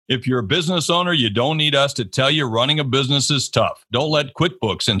If you're a business owner, you don't need us to tell you running a business is tough. Don't let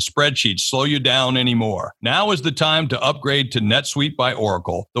QuickBooks and spreadsheets slow you down anymore. Now is the time to upgrade to NetSuite by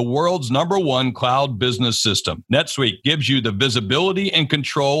Oracle, the world's #1 cloud business system. NetSuite gives you the visibility and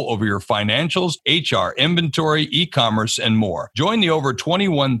control over your financials, HR, inventory, e-commerce, and more. Join the over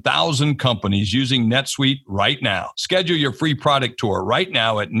 21,000 companies using NetSuite right now. Schedule your free product tour right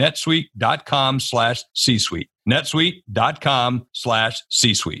now at netsuite.com/C-suite.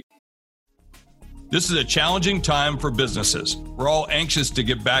 netsuite.com/C-suite. This is a challenging time for businesses. We're all anxious to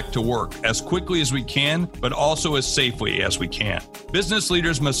get back to work as quickly as we can, but also as safely as we can. Business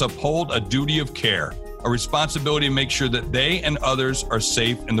leaders must uphold a duty of care, a responsibility to make sure that they and others are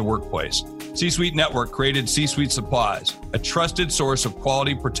safe in the workplace. C-Suite Network created C-Suite Supplies, a trusted source of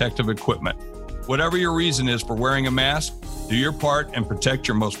quality protective equipment. Whatever your reason is for wearing a mask, do your part and protect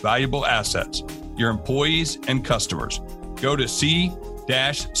your most valuable assets, your employees and customers. Go to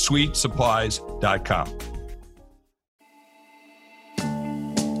c-suitesupplies.com.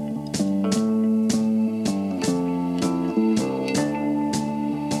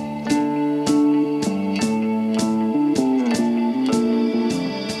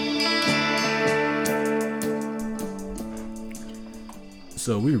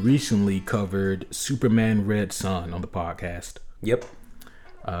 So we recently covered Superman Red Son on the podcast. Yep.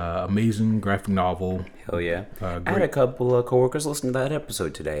 Amazing graphic novel. Hell yeah. I had a couple of coworkers listen to that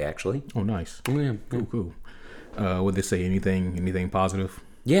episode today, actually. Oh, nice. Oh, yeah. Cool. Would they say anything positive?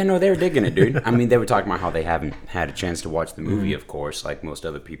 Yeah, no, they were digging it, dude. I mean, they were talking about how they haven't had a chance to watch the movie, of course, like most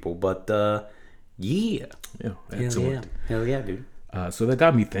other people. But, yeah. Yeah, excellent. Hell yeah, dude. So that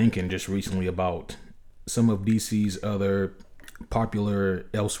got me thinking just recently about some of DC's other popular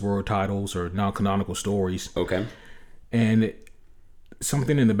Elseworld titles or non-canonical stories. Okay. And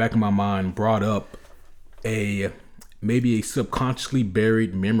something in the back of my mind brought up maybe a subconsciously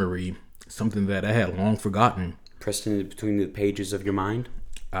buried memory, something that I had long forgotten. Pressed in between the pages of your mind?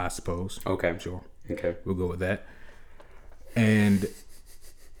 I suppose. Okay. Sure. Okay. We'll go with that. And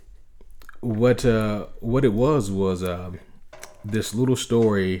what it was this little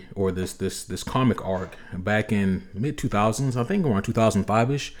story or this comic arc back in mid 2000s, I think around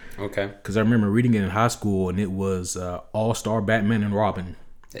 2005ish. Okay. Because I remember reading it in high school, and it was All-Star Batman and Robin.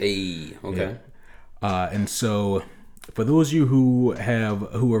 Hey. Okay. Yeah. And so, for those of you who have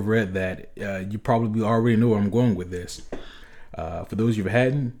read that, you probably already know where I'm going with this. For those of you who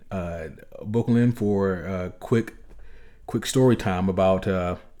hadn't, buckle in for a quick story time about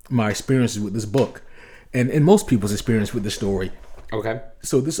my experiences with this book. And most people's experience with the story. Okay.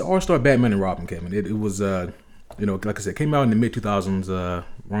 So this All-Star Batman and Robin, Kevin, it was, like I said, came out in the mid 2000s,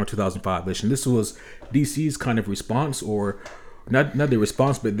 around 2005ish, and this was DC's kind of response, or not their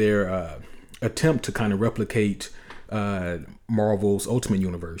response, but their attempt to kind of replicate Marvel's Ultimate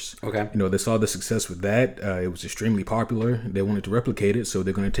Universe. Okay. They saw the success with that. It was extremely popular. They wanted to replicate it, so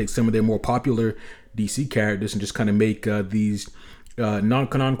they're going to take some of their more popular DC characters and just kind of make these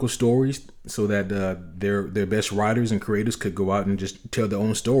non-canonical stories, so that their best writers and creators could go out and just tell their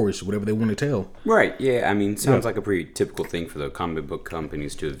own stories, whatever they want to tell. Right. Yeah. I mean, sounds like a pretty typical thing for the comic book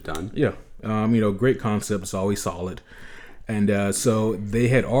companies to have done. Yeah. Great concept is always solid. And so they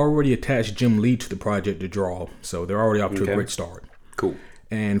had already attached Jim Lee to the project to draw, so they're already off to a great start. Cool.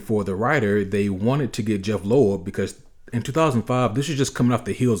 And for the writer, they wanted to get Jeff Loeb because in 2005, this was just coming off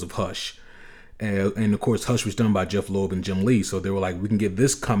the heels of Hush. And of course, Hush was done by Jeff Loeb and Jim Lee, so they were like, we can get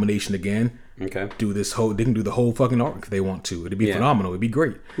this combination again. Okay. They can do the whole fucking arc if they want to. It'd be phenomenal. It'd be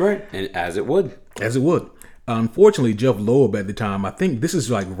great. Right. And as it would. Unfortunately, Jeff Loeb at the time, I think this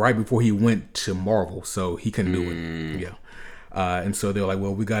is like right before he went to Marvel, so he couldn't do it. Yeah. And so they're like,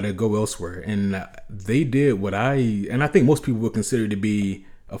 well, we got to go elsewhere. And they did what I think most people would consider to be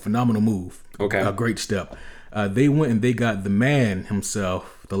a phenomenal move. Okay. A great step. They went and they got the man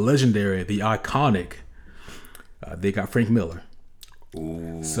himself, the legendary, the iconic. They got Frank Miller.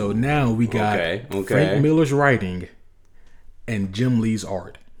 Ooh. So now we got Frank Miller's writing and Jim Lee's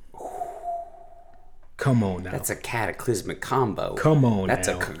art. Come on now. That's a cataclysmic combo. Come on That's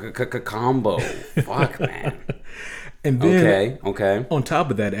now. a combo. Fuck, man. And then, okay. On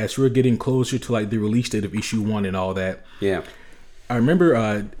top of that, as we're getting closer to like the release date of issue 1 and all that, yeah, I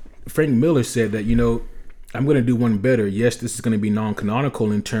remember Frank Miller said that, I'm going to do one better. Yes, this is going to be non-canonical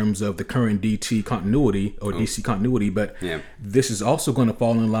in terms of the current DC continuity, but this is also going to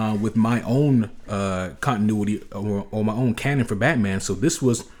fall in line with my own continuity or my own canon for Batman. So this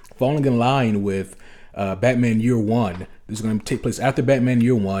was falling in line with Batman Year One. This is going to take place after Batman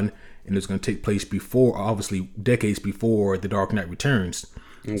Year One, and it's going to take place before, obviously, decades before The Dark Knight Returns.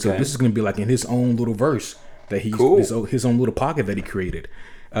 Okay. So this is going to be like in his own little verse that his own little pocket that he created.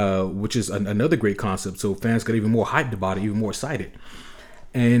 which is another great concept. So fans got even more hyped about it, even more excited.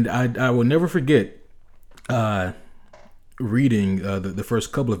 And I will never forget reading the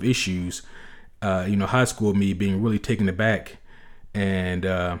first couple of issues. High school me being really taken aback, and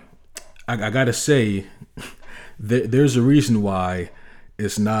I gotta say, there's a reason why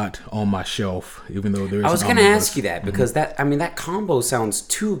it's not on my shelf, even though there's. I was gonna ask you that because that combo sounds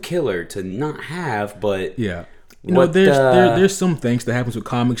too killer to not have, but yeah, there's some things that happens with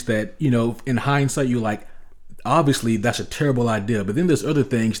comics that in hindsight you're like, obviously that's a terrible idea, but then there's other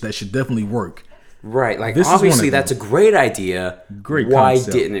things that should definitely work. Right, like obviously that's a great idea. Great Why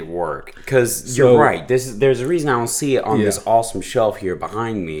concept. didn't it work? Because you're right. There's a reason I don't see it on this awesome shelf here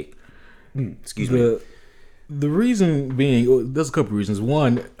behind me. Excuse me. The reason being, there's a couple reasons.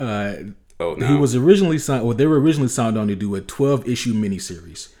 One, he was originally signed. Well, they were originally signed on to do a 12-issue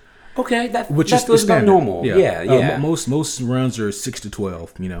miniseries. Okay, that is feels about normal. Yeah. Most runs are 6 to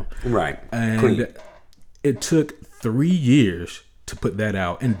 12. Right. And Clean. It took 3 years to put that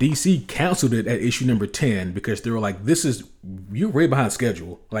out, and DC canceled it at issue number 10 because they were like, you're way behind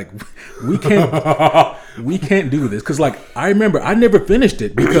schedule. Like, we can't do this. Because like, I remember I never finished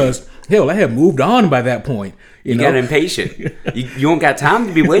it because hell, I had moved on by that point. You got impatient. you don't got time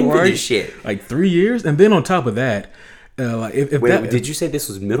to be waiting for this shit. Like 3 years, and then on top of that, did you say this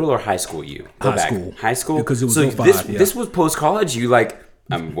was middle or high school? High school, because it was so 05, this was post college. You like,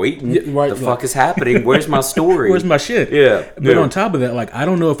 I'm waiting. Right, the fuck is happening? Where's my story? Where's my shit? Yeah. But on top of that, like, I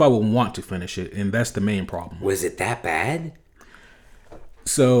don't know if I would want to finish it, and that's the main problem. Was it that bad?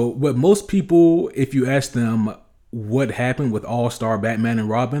 So, what most people, if you ask them what happened with All-Star Batman and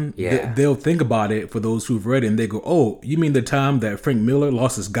Robin, they'll think about it for those who've read it, and they go, "Oh, you mean the time that Frank Miller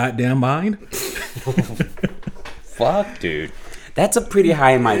lost his goddamn mind?" Fuck, dude. That's a pretty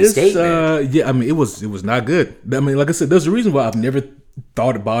high and mighty statement. Yeah, I mean, it was not good. I mean, like I said, there's a reason why I've never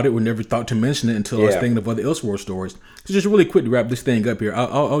thought about it or never thought to mention it until I was thinking of other Elseworld stories. So just really quick to wrap this thing up here,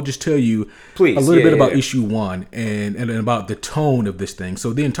 I'll just tell you a little bit about issue 1 and about the tone of this thing.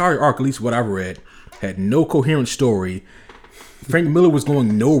 So the entire arc, at least what I've read, had no coherent story. Frank Miller was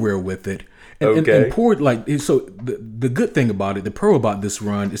going nowhere with it. And the good thing about it, the pro about this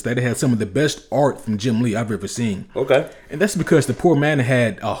run, is that it had some of the best art from Jim Lee I've ever seen. Okay. And that's because the poor man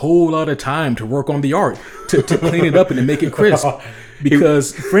had a whole lot of time to work on the art, to clean it up and to make it crisp.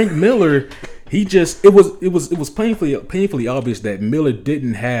 Because Frank Miller, it was painfully obvious that Miller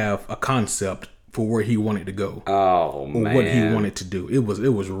didn't have a concept for where he wanted to go. Oh man. Or what he wanted to do. It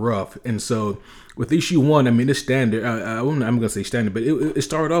was rough. And so with issue 1, I mean, it's standard. I'm gonna say standard, but it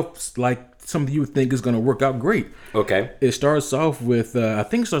started off like something you would think is gonna work out great. Okay. It starts off with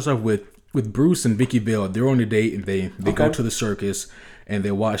with Bruce and Vicky Vale. They're on a date and they go to the circus and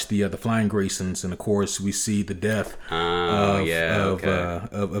they watch the Flying Graysons, and of course we see the death of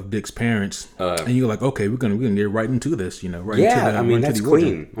Dick's parents, and you're like, okay, we're gonna get right into this, that's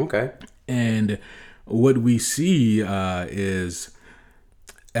clean. Okay. And what we see is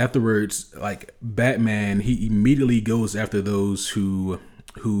afterwards, like Batman, he immediately goes after those who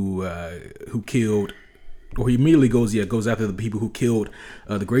killed. Or he immediately goes after the people who killed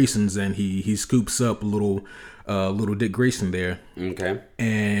the Graysons, and he scoops up little Dick Grayson there. Okay.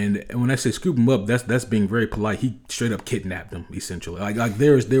 And when I say scoop him up, that's being very polite. He straight up kidnapped him, essentially. Like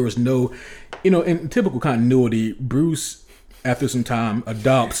there was no, in typical continuity, Bruce after some time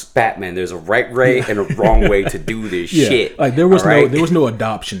adopts Batman. There's a right way and a wrong way to do this shit. Like there was no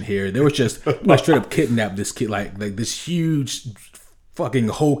adoption here. There was just straight up kidnap this kid, like this huge fucking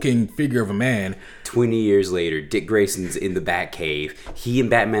hulking figure of a man. 20 years later, Dick Grayson's in the Batcave. He and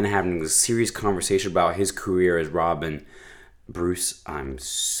Batman are having a serious conversation about his career as Robin. Bruce, I'm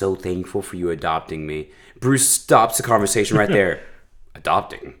so thankful for you adopting me. Bruce stops the conversation right there.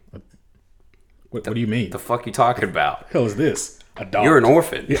 Adopting? What do you mean? The fuck you talking about? Hell is this? Adopt. You're an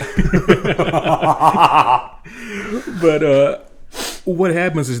orphan. Yeah. But what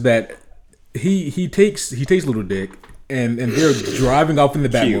happens is that he takes Little Dick, and they're driving off in the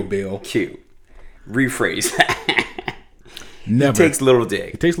Batmobile. Cute. Rephrase. Never. He takes Little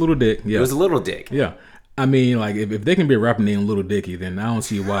Dick. He takes Little Dick. Yeah. It was a Little Dick. Yeah. I mean, like, if they can be a rapper named Little Dicky, then I don't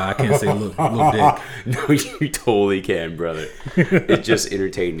see why I can't say Little Dick. No, you totally can, brother. It's just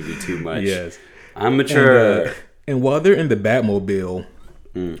entertaining to be too much. Yes. I'm mature. And while they're in the Batmobile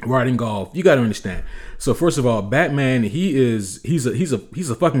riding golf, you got to understand. So first of all, Batman, he's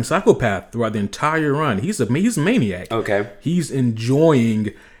a fucking psychopath throughout the entire run. He's a maniac. Okay. He's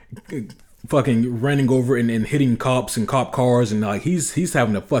enjoying fucking running over and hitting cops and cop cars, and like he's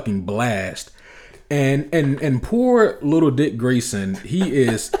having a fucking blast. And poor little Dick Grayson, he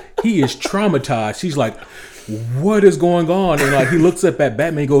is traumatized. He's like, what is going on? And like he looks up at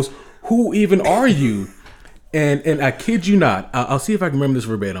Batman and goes, who even are you? And I kid you not, I'll see if I can remember this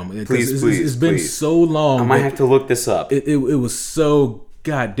verbatim. Please, it's been so long. I might have to look this up. It was so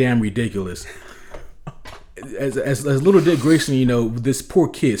goddamn ridiculous. As little Dick Grayson, you know, this poor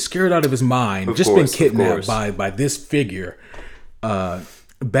kid, scared out of his mind, been kidnapped by this figure.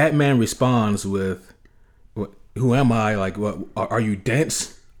 Batman responds with, "Who am I? Like, what? Are you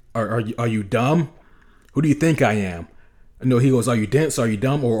dense? Are you dumb? Who do you think I am?" No, he goes, "Are you dense? Are you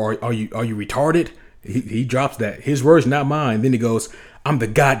dumb? Or are you retarded?" He drops that. His words, not mine. Then he goes, "I'm the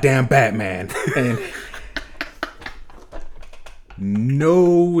goddamn Batman." And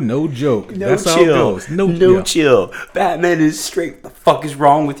no joke. That's chill. how it goes. No chill. Batman is straight. What the fuck is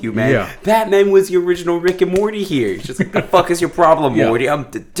wrong with you, man? Yeah. Batman was the original Rick and Morty here. It's just like, the fuck is your problem, Morty? I'm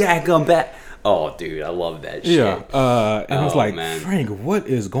the daggum Bat. Oh, dude, I love that shit. Yeah. And I was like, man. Frank, what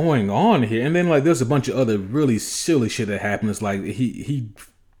is going on here? And then like there's a bunch of other really silly shit that happens. It's like he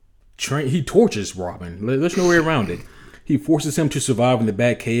tortures Robin. There's no way around it. He forces him to survive in the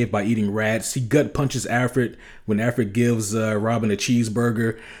Batcave by eating rats. He gut punches Alfred when Alfred gives Robin a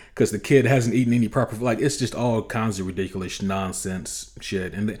cheeseburger because the kid hasn't eaten any proper. Like, it's just all kinds of ridiculous nonsense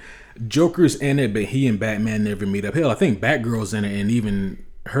shit. And the Joker's in it, but he and Batman never meet up. Hell, I think Batgirl's in it, and even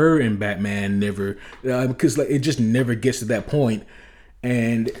her and Batman never, because like it just never gets to that point.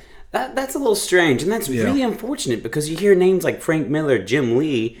 And that's a little strange, and that's really unfortunate because you hear names like Frank Miller, Jim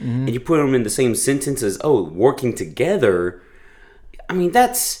Lee, and you put them in the same sentence as working together. I mean,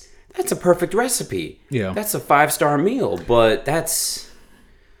 that's a perfect recipe. Yeah, that's a 5-star meal, but that's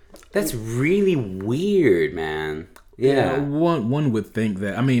really weird, man. Yeah, one would think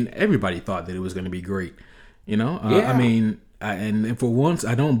that. I mean, everybody thought that it was going to be great. You know, I mean, and for once,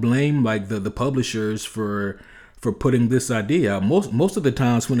 I don't blame like the publishers for putting this idea out. Most of the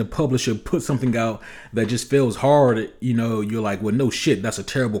times when a publisher puts something out that just feels hard, you know, you're like, well, no shit, that's a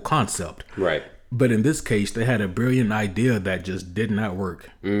terrible concept. Right. But in this case, they had a brilliant idea that just did not work.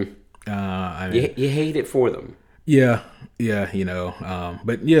 You hate it for them. Yeah, you know.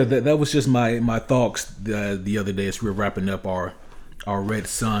 But yeah, that was just my thoughts the other day as we were wrapping up our Red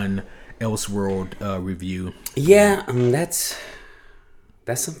Sun Elseworld review. Yeah,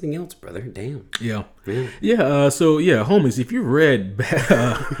 that's something else, brother. Damn. Yeah. So homies, if you've read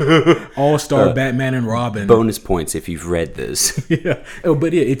All-Star Batman and Robin, bonus points if you've read this. Yeah. Oh,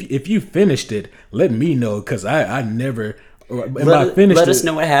 but yeah, if you finished it, let me know because I never. Let us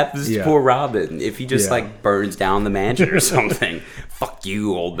know what happens to poor Robin if he just like burns down the mansion or something. Fuck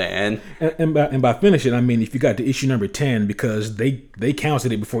you, old man. And by finish it, I mean if you got to issue number 10 because they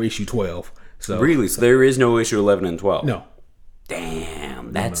counted it before issue 12. So really, so there is no issue 11 and 12. No.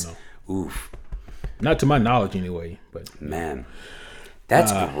 Damn, that's oof. Not to my knowledge, anyway. But man,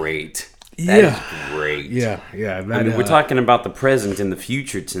 that's great. That is great. Yeah. I mean, we're talking about the present and the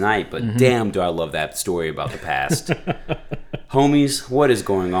future tonight, but damn, do I love that story about the past. Homies, what is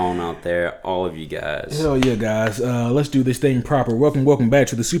going on out there, all of you guys? Hell yeah, guys. Let's do this thing proper. Welcome back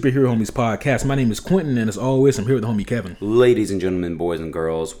to the Superhero Homies podcast. My name is Quentin, and as always, I'm here with the homie Kevin. Ladies and gentlemen, boys and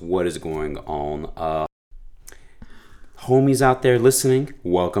girls, what is going on? Homies out there listening,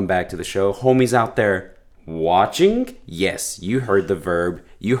 welcome back to the show. Homies out there watching, yes, you heard the verb.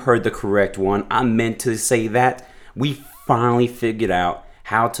 You heard the correct one. I meant to say that. We finally figured out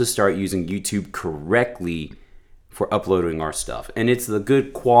how to start using YouTube correctly for uploading our stuff. And it's the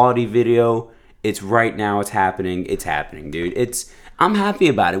good quality video. It's right now. It's happening. It's happening, dude. I'm happy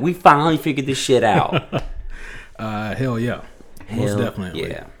about it. We finally figured this shit out. Hell yeah. Most definitely.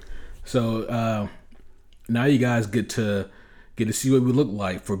 Yeah. So, now you guys get to see what we look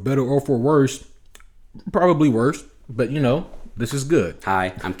like, for better or for worse. Probably worse, but you know, this is good.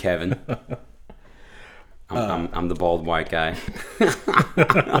 Hi, I'm Kevin. I'm the bald white guy.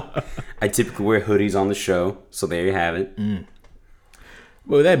 I typically wear hoodies on the show, so there you have it.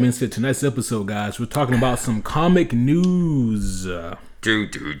 Well, that being said, tonight's episode, guys, we're talking about some comic news.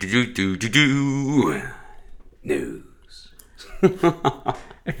 News.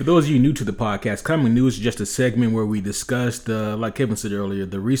 And for those of you new to the podcast, Comic News is just a segment where we discussed, like Kevin said earlier,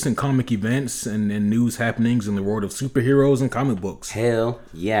 the recent comic events and news happenings in the world of superheroes and comic books. Hell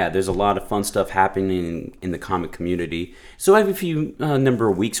yeah, there's a lot of fun stuff happening in the comic community. So every few number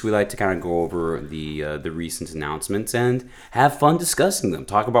of weeks, we like to kind of go over the recent announcements and have fun discussing them.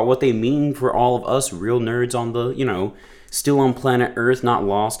 Talk about what they mean for all of us real nerds on the, you know, still on planet Earth, not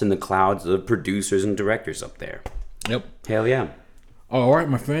lost in the clouds of producers and directors up there. Yep. Hell yeah. All right,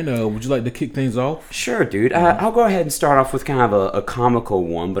 my friend. Would you like to kick things off? Sure, dude. I'll go ahead and start off with kind of a comical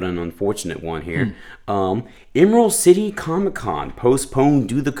one, but an unfortunate one here. Emerald City Comic Con postponed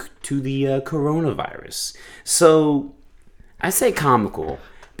due to the coronavirus. So I say comical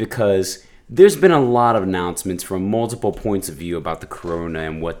because there's been a lot of announcements from multiple points of view about the corona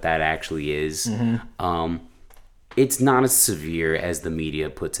and what that actually is. It's not as severe as the media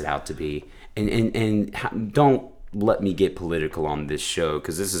puts it out to be. And don't let me get political on this show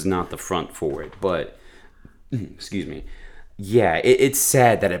because this is not the front for it. But, excuse me. Yeah, it's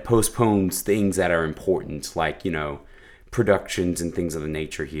sad that it postpones things that are important, like, productions and things of the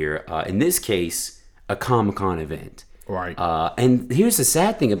nature here. In this case, a Comic-Con event. Right. And here's the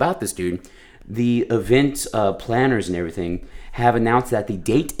sad thing about this, dude. The event planners and everything have announced that the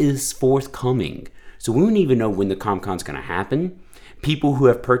date is forthcoming. So we don't even know when the Comic-Con's going to happen. People who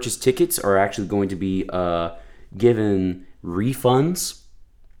have purchased tickets are actually going to be given refunds.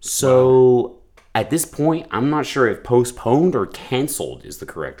 So at this point, I'm not sure if postponed or canceled is the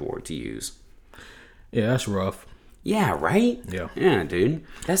correct word to use. Yeah, that's rough. Yeah, right? Yeah. Yeah, dude.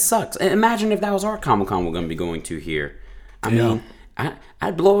 That sucks. Imagine if that was our Comic-Con we're going to be going to here. I mean,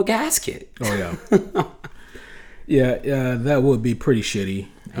 I'd blow a gasket. Oh, yeah. yeah, that would be pretty shitty.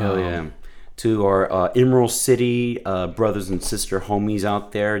 Hell yeah. To our Emerald City brothers and sister homies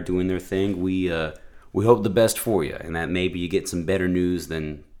out there doing their thing, we hope the best for you, and that maybe you get some better news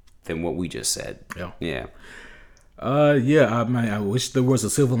than what we just said. Yeah. I wish there was a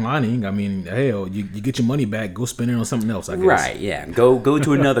silver lining. I mean, hell, you get your money back, go spend it on something else, I guess. Right, yeah. Go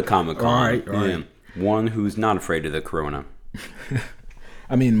to another Comic-Con. All right. Yeah. One who's not afraid of the corona.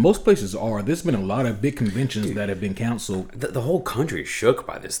 I mean, most places are. There's been a lot of big conventions that have been canceled. The whole country is shook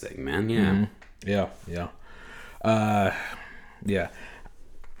by this thing, man. Yeah. Yeah. Yeah.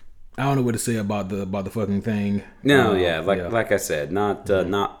 I don't know what to say about the fucking thing. No, like I said, not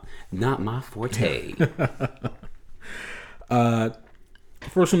my forte.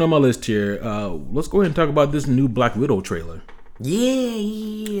 First one on my list here. Let's go ahead and talk about this new Black Widow trailer.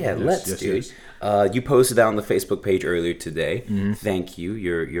 Yeah. Let's, dude. You posted that on the Facebook page earlier today. Thank you.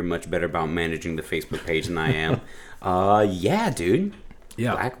 You're much better about managing the Facebook page than I am. Yeah, dude.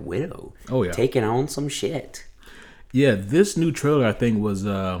 Yeah. Black Widow. Oh yeah. Taking on some shit. Yeah, this new trailer I think was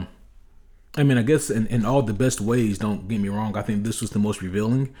I guess in all the best ways, don't get me wrong, I think this was the most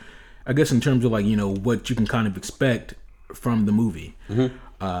revealing. I guess in terms of what you can kind of expect from the movie.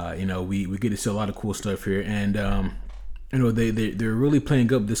 We get to see a lot of cool stuff here, and they're really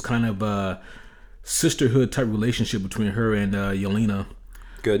playing up this kind of sisterhood type relationship between her and Yelena.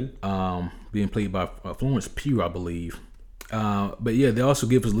 Good. Being played by Florence Pugh, I believe. But yeah, they also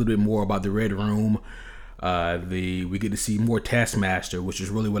give us a little bit more about the Red Room. We get to see more Taskmaster, which is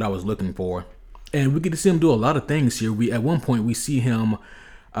really what I was looking for, and we get to see him do a lot of things here. At one point we see him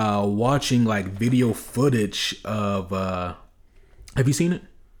watching video footage of. Have you seen it?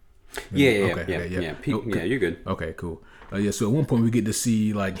 Yeah. Okay. Yeah, you're good. Okay, cool. So at one point we get to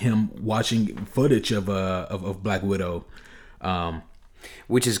see him watching footage of Black Widow,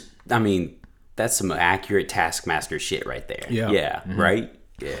 which is, I mean, that's some accurate Taskmaster shit right there. Yeah. Right.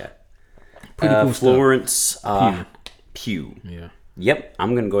 Yeah. Pretty cool Florence Pugh. Yeah. Yep,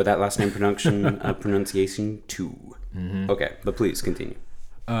 I'm gonna go with that last name pronunciation too. Okay, but please continue.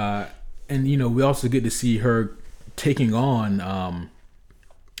 And we also get to see her taking on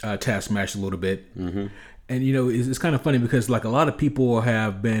Taskmaster a little bit. And it's kind of funny because a lot of people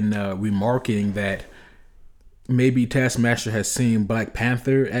have been remarking that maybe Taskmaster has seen Black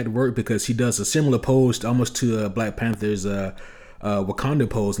Panther at work because he does a similar pose almost to Black Panther's Wakanda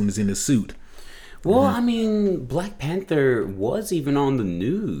pose when he's in the suit. Well, I mean, Black Panther was even on the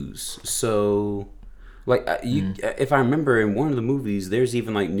news, so if I remember in one of the movies, there's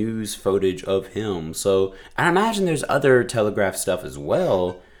even news footage of him. So I imagine there's other Telegraph stuff as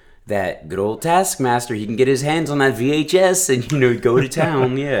well. That good old Taskmaster, he can get his hands on that VHS and go to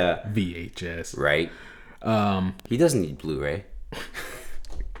town. Yeah, VHS, right? He doesn't need Blu-ray.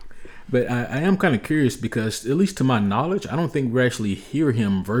 But I am kind of curious because, at least to my knowledge, I don't think we actually hear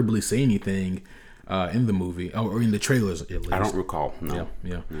him verbally say anything in the movie or in the trailers, at least. I don't recall. No.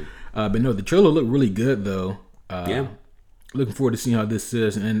 Yeah. But no, the trailer looked really good though. Yeah. Looking forward to seeing how this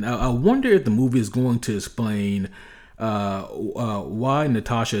is, and I wonder if the movie is going to explain why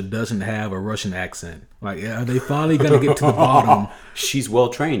Natasha doesn't have a Russian accent. Are they finally going to get to the bottom? She's well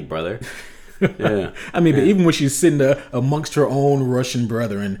trained, brother. Yeah. But even when she's sitting there amongst her own Russian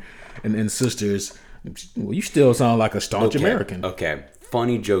brethren and sisters, well, you still sound like a staunch American. Okay.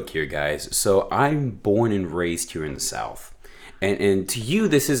 Funny joke here, guys. So I'm born and raised here in the South. And to you,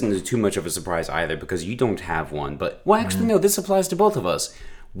 this isn't too much of a surprise either because you don't have one. But, well, actually, no, this applies to both of us.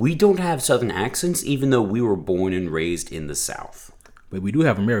 We don't have Southern accents, even though we were born and raised in the South. But we do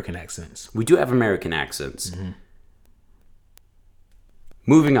have American accents. We do have American accents. Mm-hmm.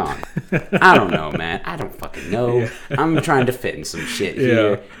 Moving on. I don't know, man. I don't fucking know. Yeah. I'm trying to fit in some shit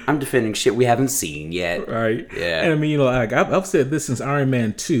here. Yeah. I'm defending shit we haven't seen yet. Right. Yeah. And I mean, like, I've said this since Iron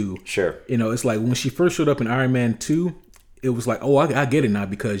Man 2. Sure. It's like when she first showed up in Iron Man 2, it was like, oh, I get it now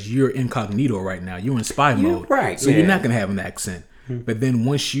because you're incognito right now. You're in spy mode. Right. So you're not going to have an accent. Mm-hmm. But then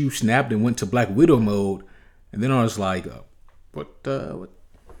once you snapped and went to Black Widow mode, and then I was like, what?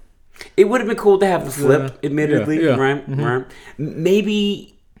 It would have been cool to have the flip, admittedly, right? Mm-hmm. Right?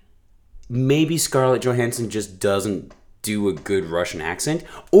 Maybe Scarlett Johansson just doesn't do a good Russian accent.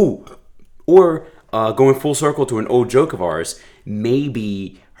 Oh, or going full circle to an old joke of ours,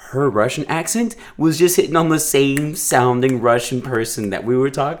 maybe her Russian accent was just hitting on the same sounding Russian person that we were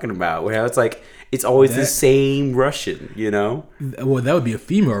talking about. Where it's like it's always the same Russian, Well, that would be a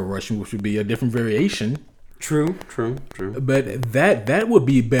female Russian, which would be a different variation. True. But that would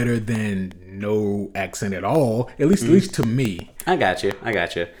be better than no accent at all. At least to me. I got you.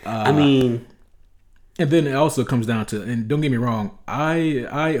 I mean, and then it also comes down to, and don't get me wrong, I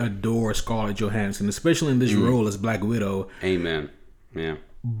adore Scarlett Johansson, especially in this role as Black Widow. Amen. Yeah.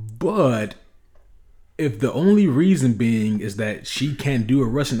 But if the only reason being is that she can't do a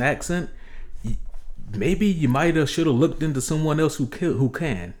Russian accent, maybe you might have should have looked into someone else who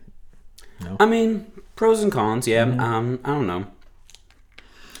can. I mean, pros and cons, yeah. I don't know.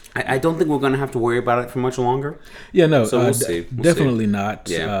 I don't think we're going to have to worry about it for much longer. Yeah, no. So we'll see. Definitely not.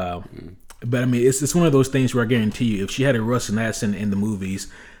 Yeah. But I mean, it's one of those things where I guarantee you, if she had a Russian accent in the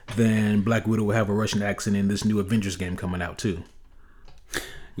movies, then Black Widow will have a Russian accent in this new Avengers game coming out too.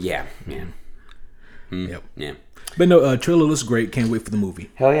 Yeah. Yep. Yeah. But no, trailer looks great. Can't wait for the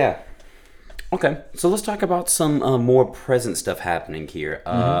movie. Hell yeah. Okay, so let's talk about some more present stuff happening here.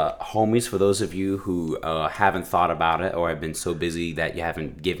 Homies, for those of you who haven't thought about it or have been so busy that you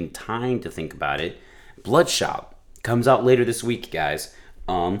haven't given time to think about it, Bloodshot comes out later this week, guys.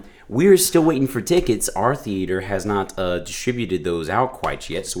 We're still waiting for tickets. Our theater has not distributed those out quite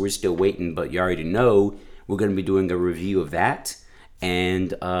yet, so we're still waiting, but you already know we're going to be doing a review of that.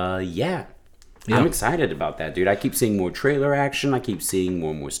 And yeah, I'm excited about that, dude. I keep seeing more trailer action. I keep seeing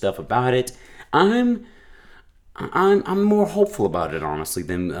more and more stuff about it. I'm more hopeful about it, honestly,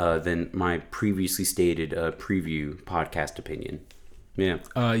 than my previously stated preview podcast opinion. Yeah.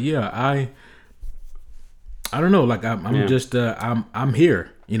 I don't know. Like I'm just I'm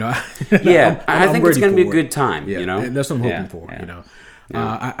here. Yeah, I think it's gonna be a good time. Yeah, and that's what I'm hoping for.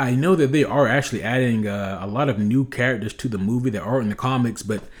 Yeah. I know that they are actually adding a lot of new characters to the movie that are in the comics,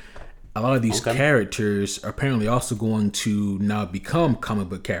 but a lot of these characters are apparently also going to now become comic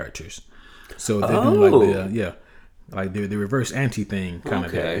book characters. So they're doing like the reverse anti thing kind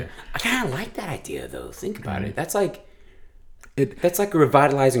of. I kind of like that idea though. Think about it. That's like that's like a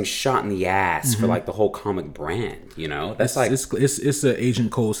revitalizing shot in the ass for like the whole comic brand. That's it's an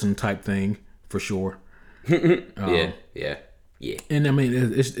Agent Coulson type thing for sure. Yeah. And I mean,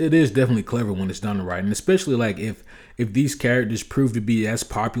 it is definitely clever when it's done right, and especially like if these characters prove to be as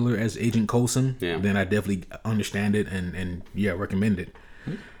popular as Agent Coulson, then I definitely understand it and recommend it.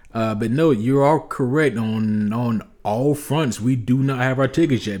 But no, you are correct on all fronts. We do not have our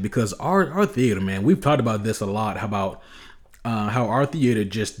tickets yet because our theater, man, we've talked about this a lot about how our theater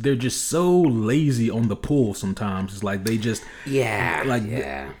they're just so lazy on the pull sometimes. It's like they just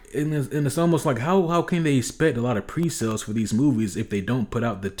and it's almost like how can they expect a lot of pre-sales for these movies if they don't put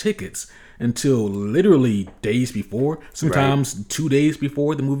out the tickets until literally days before, sometimes 2 days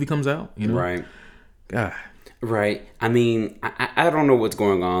before the movie comes out, Right. God. Right. I mean, I don't know what's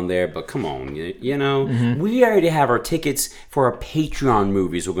going on there, but come on, we already have our tickets for our Patreon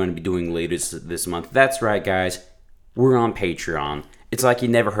movies we're going to be doing later this month. That's right, guys. We're on Patreon. It's like you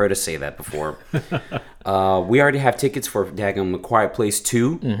never heard us say that before. We already have tickets for daggum A Quiet Place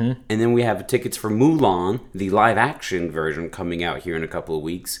 2, and then we have tickets for Mulan, the live-action version, coming out here in a couple of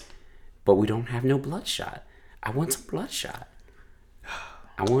weeks. But we don't have no Bloodshot. I want some Bloodshot.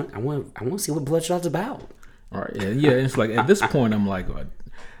 I want to see what Bloodshot's about. All right, yeah. It's like at this point, I'm like,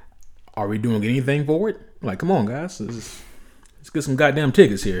 are we doing anything for it? Like, come on, guys, let's get some goddamn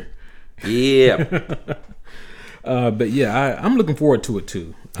tickets here. Yeah. But yeah, I'm looking forward to it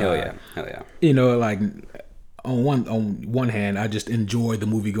too. Hell yeah. Like on one hand, I just enjoy the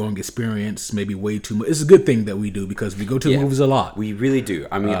movie going experience maybe way too much. It's a good thing that we do because we go to the movies a lot. We really do.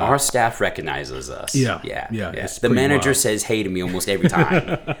 I mean, our staff recognizes us. Yeah. The manager says hey to me almost every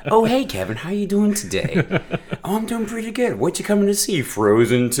time. Oh, hey, Kevin, how you doing today? Oh, I'm doing pretty good. What you coming to see?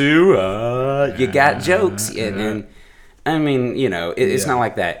 Frozen 2? You got jokes. And I mean, you know, it's not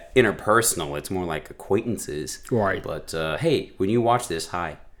like that interpersonal. It's more like acquaintances. Right. But, hey, when you watch this,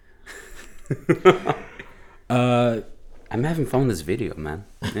 hi. I'm having fun with this video, man.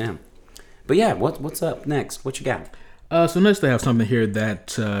 Yeah. But yeah, what's up next? What you got? So next I have something here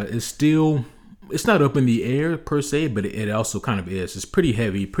that is still, it's not up in the air per se, but it also kind of is. It's pretty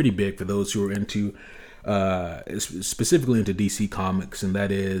heavy, pretty big for those who are into, specifically into DC Comics, and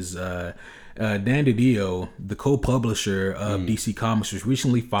that is Dan DiDio, the co-publisher of DC Comics, was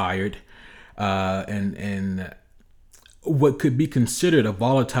recently fired, and what could be considered a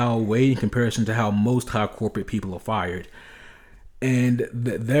volatile way in comparison to how most high corporate people are fired. And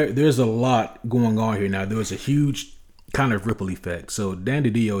there's a lot going on here now. There was a huge kind of ripple effect. So Dan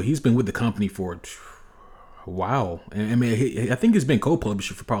DiDio, he's been with the company for a while. And I mean, I think he's been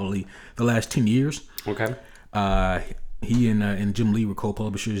co-publisher for probably the last 10 years. Okay. He and Jim Lee were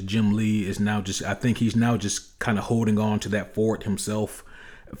co-publishers. Jim Lee is now I think he's now just kind of holding on to that fort himself,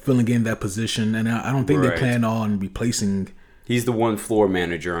 filling in that position. And I don't think they plan on replacing. He's the one floor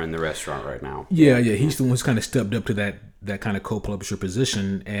manager in the restaurant right now. Yeah. He's the one who's kind of stepped up to that kind of co-publisher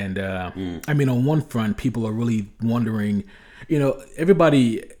position. And I mean, on one front, people are really wondering, you know,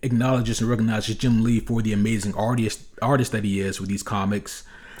 everybody acknowledges and recognizes Jim Lee for the amazing artist that he is with these comics.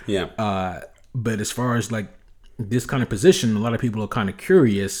 Yeah. But as far as like this kind of position, a lot of people are kind of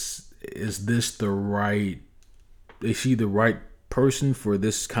curious, is he the right person for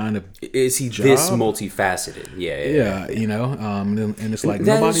this kind of is he job? This multifaceted? Yeah, you know, and it's like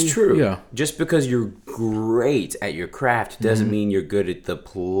that is true. Yeah, just because you're great at your craft doesn't mean you're good at the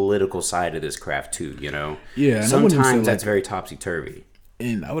political side of this craft too, you know. Yeah, sometimes that's very topsy-turvy.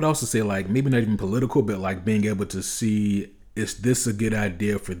 And I would also say, like, maybe not even political, but like being able to see, is this a good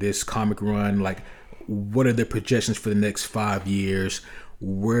idea for this comic run? Like, what are the projections for the next 5 years?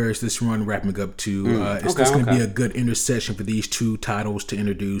 Where is this run wrapping up to? Is this going to be a good intersection for these two titles to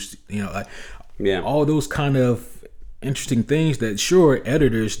introduce? You know, all those kind of interesting things that, sure,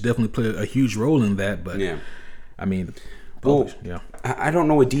 editors definitely play a huge role in that. But, I mean, I don't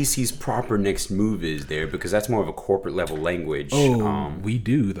know what DC's proper next move is there, because that's more of a corporate level language. Oh, we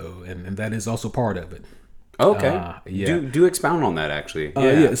do, though. And that is also part of it. Okay. Do expound on that, actually.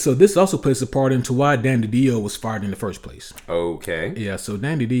 So this also plays a part into why Dan DiDio was fired in the first place. Okay. Yeah, so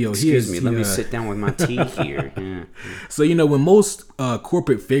Dan DiDio, let me sit down with my tea here. Yeah. So, you know, when most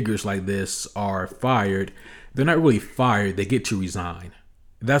corporate figures like this are fired, they're not really fired, they get to resign.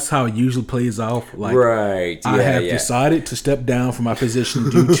 That's how it usually plays off. Like, I have decided to step down from my position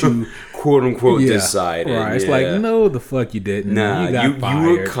due to quote unquote decided. Right. It's like, no, the fuck you didn't. Nah, you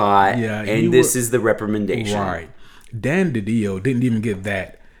were caught, and this is the recommendation. Right. Dan DiDio didn't even get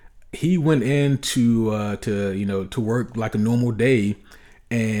that. He went in to work like a normal day,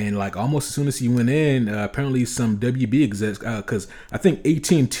 and like almost as soon as he went in, apparently some WB execs, because I think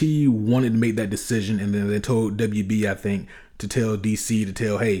AT&T wanted to make that decision, and then they told WB, I think, to tell DC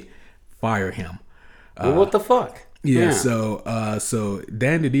hey, fire him. Well, what the fuck? Yeah. So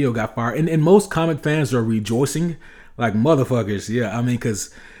Dan DiDio got fired, and most comic fans are rejoicing like motherfuckers. Yeah, I mean,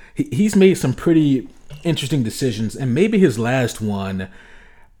 because he's made some pretty interesting decisions, and maybe his last one,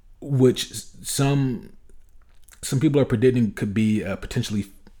 which some people are predicting could be a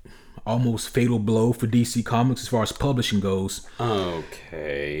potentially almost fatal blow for DC Comics as far as publishing goes.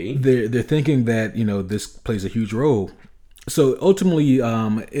 Okay. They're thinking that, you know, this plays a huge role. So ultimately,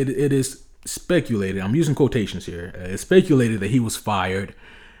 it is speculated, I'm using quotations here, it's speculated that he was fired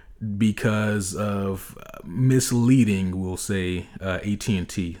because of misleading, we'll say,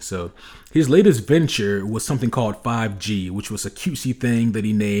 AT&T. So his latest venture was something called 5G, which was a cutesy thing that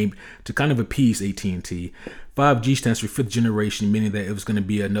he named to kind of appease AT&T. 5G stands for fifth generation, meaning that it was going to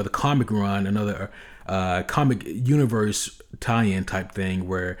be another comic run, another comic universe tie-in type thing,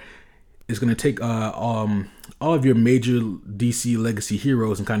 where it's going to take all of your major DC legacy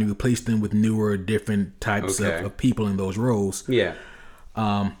heroes and kind of replace them with newer, different types of people in those roles. Yeah.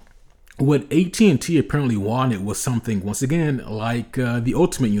 What AT&T apparently wanted was something, once again, like the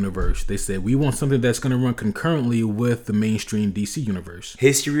Ultimate Universe. They said, we want something that's going to run concurrently with the mainstream DC universe.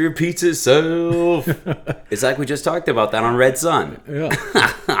 History repeats itself. It's like we just talked about that on Red Sun. Yeah.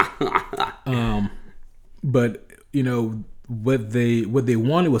 But, you know, what they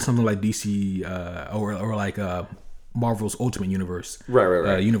wanted was something like DC or like Marvel's Ultimate Universe,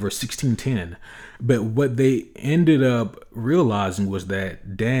 right. Universe 1610. But what they ended up realizing was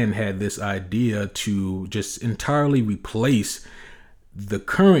that Dan had this idea to just entirely replace the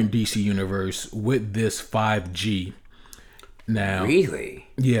current DC universe with this 5G. Now, really?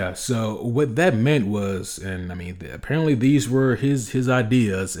 Yeah. So what that meant was, and I mean, apparently these were his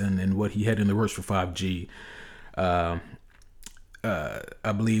ideas and what he had in the works for 5G. I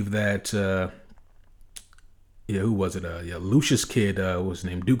believe that, who was it? Lucius Kid was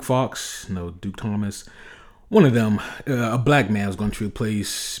named Duke Fox. No, Duke Thomas. One of them, a black man, was going to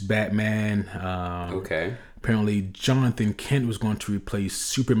replace Batman. Okay. Apparently, Jonathan Kent was going to replace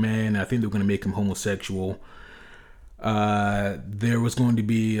Superman. I think they were going to make him homosexual. There was going to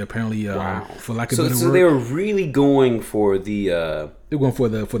be apparently, for lack of better word, so they were really going for the. They're going for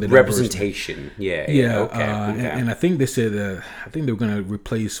the representation. Yeah. Okay. And I think they said I think they were going to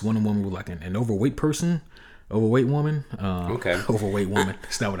replace Wonder Woman with like an overweight person. Overweight woman. Overweight woman.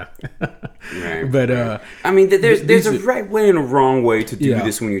 That's not what Right. But I mean, there's a right way and a wrong way to do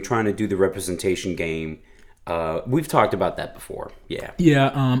this when you're trying to do the representation game. We've talked about that before. Yeah.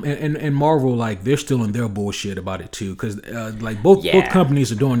 Yeah. And Marvel, like, they're still in their bullshit about it too, because like both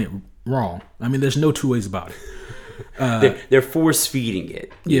companies are doing it wrong. I mean, there's no two ways about it. They're force feeding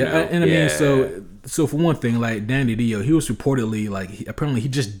it. Yeah, and I mean, so for one thing, like Dan DiDio, he was reportedly like apparently he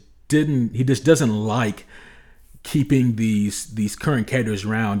just doesn't like keeping these current characters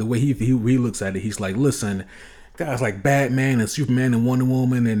around. The way he looks at it, he's like, listen, guys like Batman and Superman and Wonder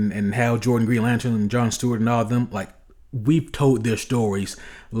Woman and Hal Jordan, Green Lantern and John Stewart and all of them, like, we've told their stories.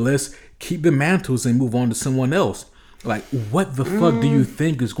 Let's keep the mantles and move on to someone else. Like, what the fuck do you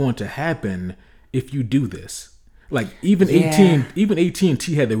think is going to happen if you do this? Like, even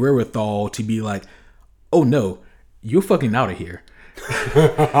AT&T had the wherewithal to be like, oh no, you're fucking out of here.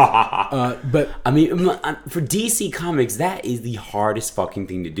 But I mean, for DC Comics, that is the hardest fucking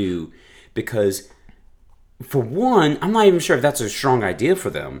thing to do, because for one, I'm not even sure if that's a strong idea for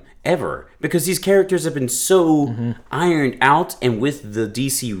them ever, because these characters have been so ironed out, and with the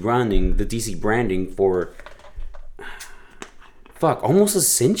DC branding for almost a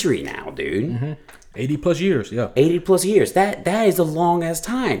century now, dude. 80 plus years, yeah. 80 plus years. That is a long ass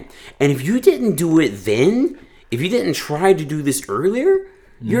time. And if you didn't do it then, if you didn't try to do this earlier,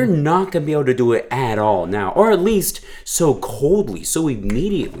 you're not going to be able to do it at all now. Or at least so coldly, so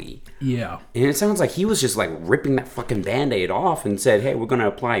immediately. Yeah. And it sounds like he was just like ripping that fucking Band-Aid off and said, hey, we're going to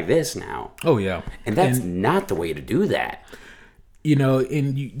apply this now. Oh, yeah. And that's not the way to do that. You know,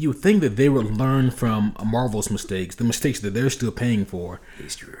 and you think that they would learn from Marvel's mistakes, the mistakes that they're still paying for.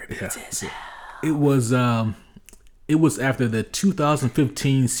 History repeats itself. It was after the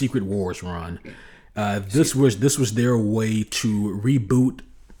 2015 Secret Wars run. This was their way to reboot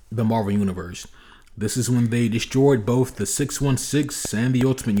the Marvel Universe. This is when they destroyed both the 616 and the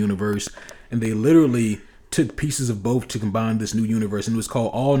Ultimate Universe, and they literally took pieces of both to combine this new universe, and it was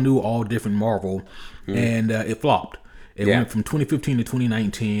called All New, All Different Marvel, and it flopped. It went from 2015 to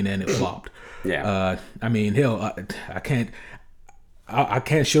 2019, and it flopped. Yeah. I mean, hell, I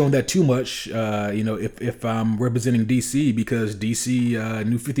can't shit on that too much, if I'm representing DC, because DC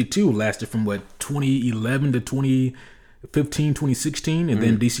New 52 lasted from 2011 to 2015, 2016, and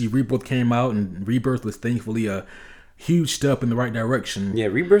then DC Rebirth came out, and Rebirth was thankfully a huge step in the right direction. Yeah,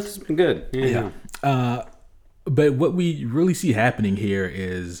 Rebirth has been good. Yeah. But what we really see happening here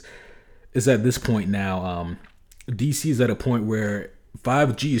is at this point now, DC is at a point where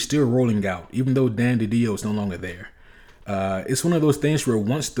 5G is still rolling out, even though Dan DiDio is no longer there. It's one of those things where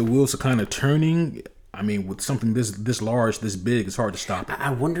once the wheels are kind of turning, I mean, with something this large, this big, it's hard to stop it. I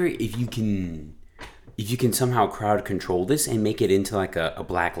wonder if you can somehow crowd control this and make it into like a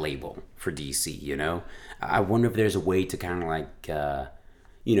black label for DC, you know? I wonder if there's a way to kind of like,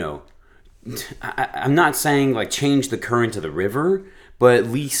 I'm not saying like change the current of the river, but at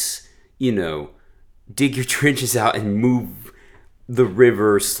least, dig your trenches out and move the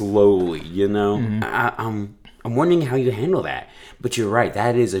river slowly, you know? I'm wondering how you handle that. But you're right,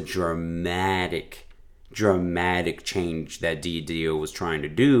 that is a dramatic change that DiDio was trying to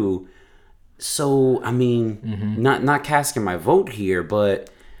do. So, I mean, not casting my vote here, but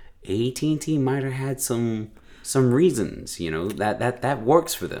AT&T might have had some reasons, that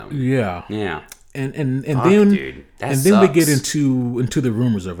works for them. Yeah. Yeah. And then dude, we get into the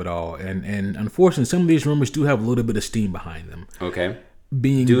rumors of it all, and unfortunately some of these rumors do have a little bit of steam behind them. Okay.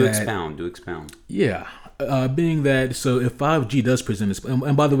 Do expound. Yeah. Being that, so if 5G does present this,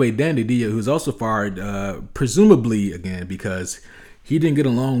 and by the way, Dan DiDio, who's also fired, presumably again because he didn't get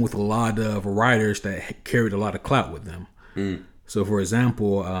along with a lot of writers that carried a lot of clout with them. So, for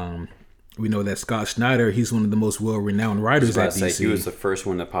example, we know that Scott Snyder, he's one of the most well-renowned writers at DC. He was the first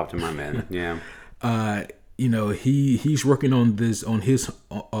one that popped in my mind. Yeah. He's working on his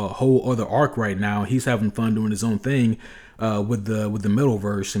whole other arc right now. He's having fun doing his own thing with the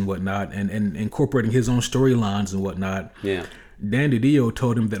Metalverse and whatnot, and incorporating his own storylines and whatnot. Yeah. Dan DiDio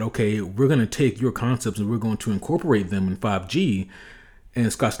told him that, okay, we're going to take your concepts and we're going to incorporate them in 5G.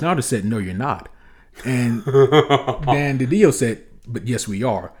 And Scott Snyder said, no, you're not. And Dan DiDio said, but yes, we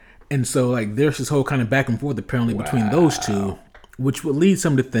are. And so, like, there's this whole kind of back and forth apparently between those two, which would lead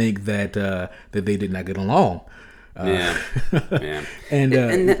some to think that they did not get along. Yeah. and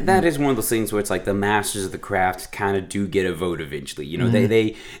that is one of those things where it's like the masters of the craft kind of do get a vote eventually. You know,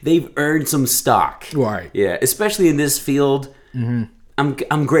 they've earned some stock, right? Yeah, especially in this field.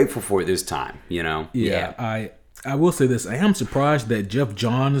 I'm grateful for it this time. You know, I will say this: I am surprised that Jeff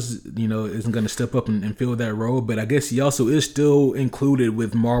Johns, isn't going to step up and fill that role. But I guess he also is still included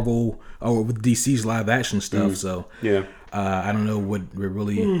with Marvel or with DC's live action stuff. So yeah, I don't know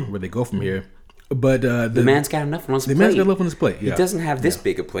where they go from here. But the man's got enough on his plate. The man's got enough on his plate. Yeah. He doesn't have this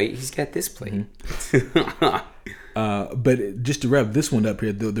big a plate. He's got this plate. But just to wrap this one up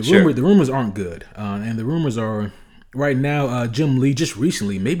here, the rumors aren't good, and the rumors are right now. Jim Lee just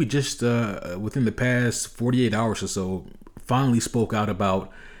recently, maybe just within the past 48 hours or so, finally spoke out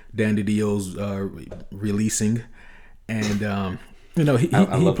about Dan DiDio's releasing, and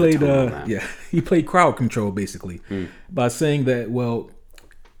he played crowd control basically by saying that, well,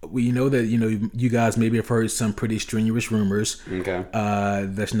 we know that you guys maybe have heard some pretty strenuous rumors. Okay,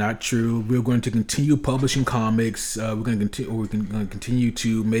 that's not true. We're going to continue publishing comics. We're going to continue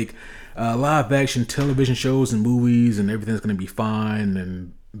to make live action television shows and movies, and everything's going to be fine.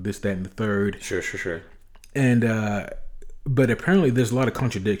 And this, that, and the third. Sure. And but apparently there's a lot of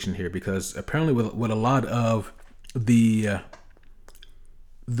contradiction here, because apparently with a lot of the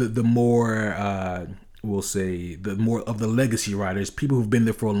more we'll say the more of the legacy writers, people who've been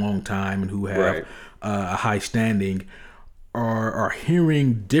there for a long time and who have a high standing, are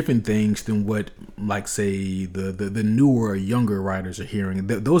hearing different things than what, like, say the newer, younger writers are hearing.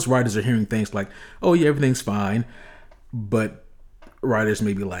 Those writers are hearing things like, oh yeah, everything's fine, but writers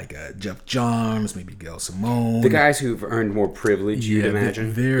maybe like Jeff Johns, maybe Gail Simone, the guys who've earned more privilege, you'd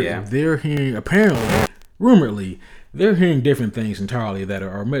imagine, they're hearing, apparently, rumoredly, they're hearing different things entirely that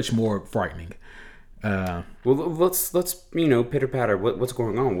are much more frightening. Well, let's pitter patter. What's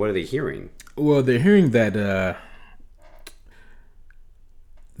going on? What are they hearing? Well, they're hearing that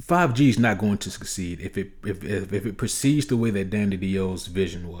 5G is not going to succeed if it proceeds the way that Dan DiDio's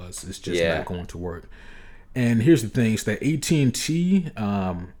vision was. It's just not going to work. And here's the thing: is that AT&T,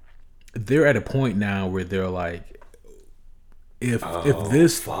 they're at a point now where they're like, if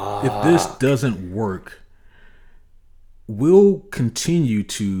this doesn't work, we'll continue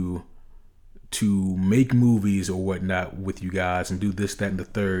to make movies or whatnot with you guys and do this, that, and the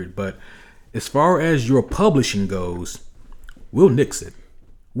third. But as far as your publishing goes, we'll nix it.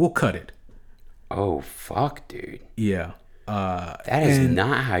 We'll cut it. Oh, fuck, dude. Yeah. That is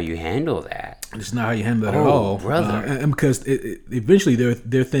not how you handle that. It's not how you handle it at all. Brother. And because eventually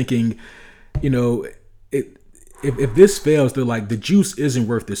they're thinking, if this fails, they're like, the juice isn't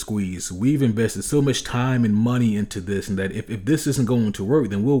worth the squeeze. We've invested so much time and money into this, and that if this isn't going to work,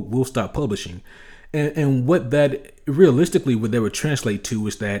 then we'll stop publishing. And what that realistically, what that would translate to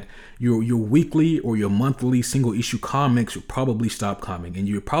is that your weekly or your monthly single issue comics would probably stop coming, and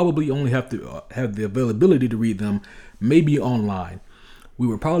you would probably only have to have the availability to read them maybe online. We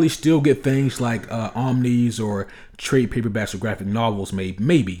would probably still get things like omnis or trade paperbacks or graphic novels,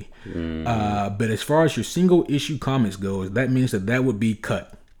 maybe. But as far as your single issue comics goes, that means that would be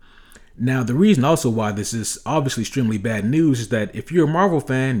cut. Now, the reason also why this is obviously extremely bad news is that if you're a Marvel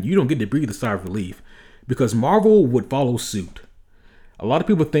fan, you don't get to breathe a sigh of relief, because Marvel would follow suit. A lot of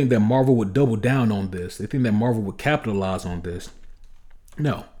people think that Marvel would double down on this. They think that Marvel would capitalize on this.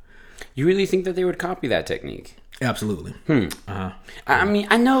 No. You really think that they would copy that technique? Absolutely. I mean,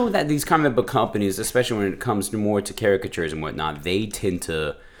 I know that these comic book companies, especially when it comes more to caricatures and whatnot, they tend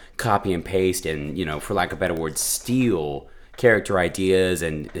to copy and paste and, for lack of a better word, steal character ideas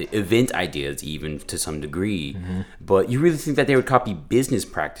and event ideas even to some degree. But you really think that they would copy business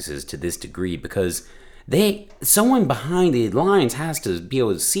practices to this degree? Because someone behind the lines has to be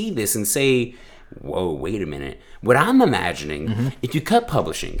able to see this and say, whoa, wait a minute. What I'm imagining, if you cut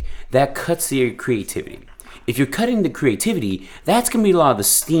publishing, that cuts the creativity. If you're cutting the creativity, that's going to be a lot of the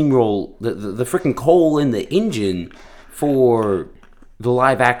steamroll, the freaking coal in the engine for the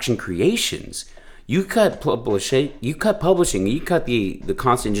live action creations. You cut publishing, you cut the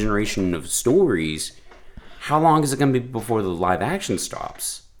constant generation of stories. How long is it going to be before the live action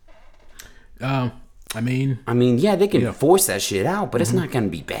stops? I mean, yeah, they can force that shit out, but it's not going to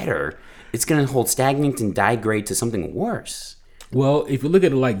be better. It's going to hold stagnant and degrade to something worse. Well, if you look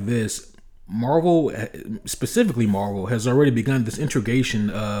at it like this, Marvel, specifically Marvel, has already begun this integration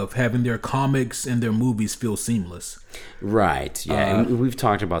of having their comics and their movies feel seamless. Right. Yeah, and we've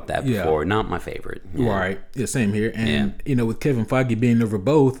talked about that before. Not my favorite. Yeah. Right. Yeah, same here. And with Kevin Feige being over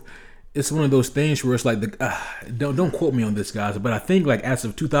both, it's one of those things where it's like don't quote me on this, guys, but I think like as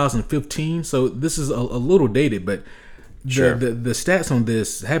of 2015, so this is a little dated, but the stats on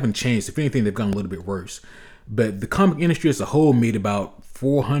this haven't changed. If anything, they've gone a little bit worse. But the comic industry as a whole made about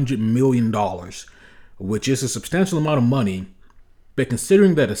 $400 million, which is a substantial amount of money. But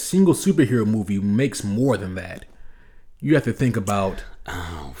considering that a single superhero movie makes more than that, you have to think about...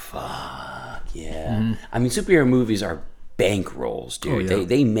 Oh, fuck, yeah. I mean, superhero movies are bankrolls, dude.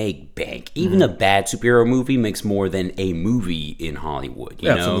 They make bank. Even a bad superhero movie makes more than a movie in Hollywood, you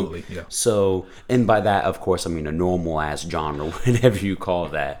know? Absolutely, yeah. So, and by that, of course, I mean a normal-ass genre, whatever you call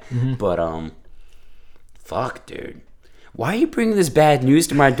that. But, fuck, dude. Why are you bringing this bad news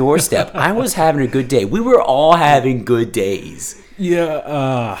to my doorstep? I was having a good day. We were all having good days.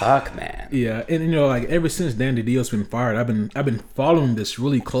 Yeah. Fuck, man. Yeah, and like ever since Dan DiDio's been fired, I've been following this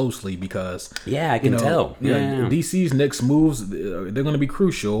really closely because I can tell. Yeah. DC's next moves, they're going to be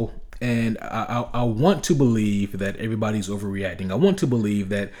crucial, and I want to believe that everybody's overreacting. I want to believe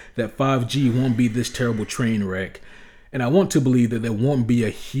that 5G won't be this terrible train wreck, and I want to believe that there won't be a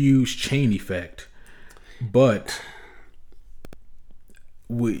huge chain effect, but.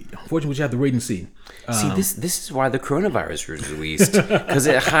 Unfortunately, we have to wait and see. See, this is why the coronavirus was released, because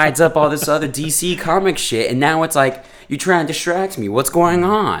it hides up all this other DC comic shit, and now it's like you're trying to distract me. What's going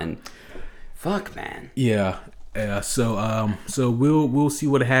on? Fuck, man. Yeah. So we'll see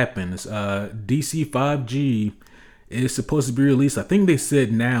what happens. DC 5G is supposed to be released. I think they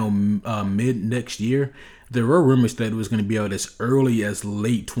said now mid next year. There were rumors that it was going to be out as early as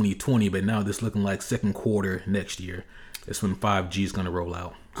late 2020, but now this looking like second quarter next year. That's when 5G is going to roll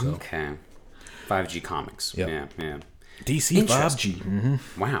out. So. Okay. 5G comics. Yep. Yeah. DC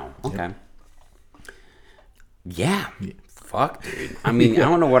 5G. Wow. Okay. Yeah. Fuck, dude. I mean, I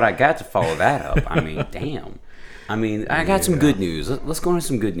don't know what I got to follow that up. I mean, damn. I mean, I got some good news. Let's go into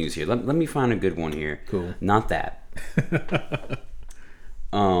some good news here. Let me find a good one here. Cool. Not that.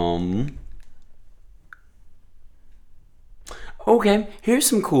 Okay, here's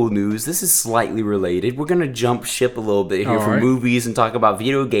some cool news. This is slightly related. We're going to jump ship a little bit here from movies and talk about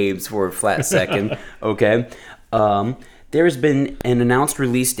video games for a flat second. Okay. There's been an announced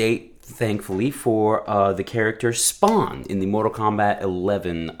release date, thankfully, for the character Spawn in the Mortal Kombat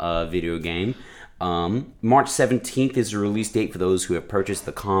 11 video game. March 17th is the release date for those who have purchased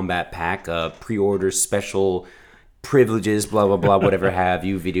the Combat Pack, pre-order special privileges, blah, blah, blah, whatever have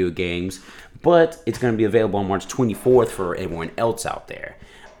you, video games. But it's going to be available on March 24th for everyone else out there.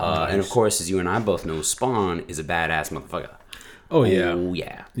 Nice. And of course, as you and I both know, Spawn is a badass motherfucker. Oh, yeah. Oh,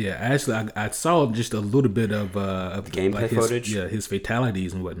 yeah. Yeah, actually, I saw just a little bit of gameplay footage? His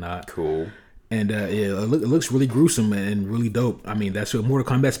fatalities and whatnot. Cool. And it looks really gruesome and really dope. I mean, that's what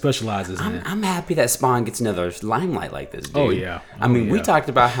Mortal Kombat specializes in. I'm happy that Spawn gets another limelight like this, dude. Oh, yeah. I mean, we talked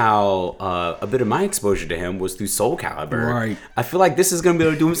about how a bit of my exposure to him was through Soul Calibur. Right. I feel like this is going to be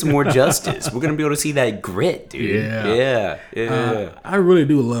able to do him some more justice. We're going to be able to see that grit, dude. Yeah. I really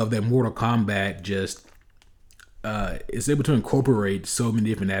do love that Mortal Kombat just... is able to incorporate so many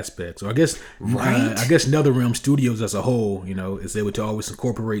different aspects. Or I guess NetherRealm Studios as a whole, is able to always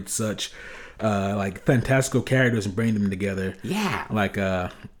incorporate such... like fantastical characters and bring them together. Yeah. Like I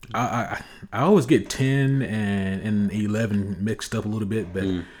always get 10 and 11 mixed up a little bit, but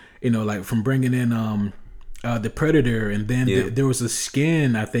like from bringing in the Predator, and then there was a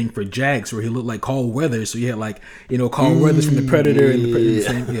skin I think for Jax where he looked like Carl Weathers. So you had like Carl Weathers from the Predator and the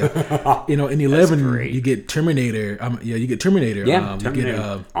Predator. In 11 you get Terminator. You get Terminator. Yeah, Terminator. You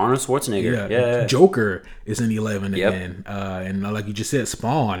get Arnold Schwarzenegger. Yeah. Joker is in 11 again, and like you just said,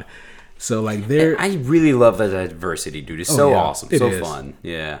 Spawn. So like I really love the diversity, dude. It's so awesome, fun.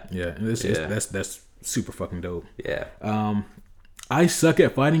 Yeah. That's super fucking dope. Yeah. I suck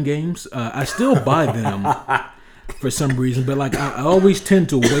at fighting games. I still buy them for some reason, but like I always tend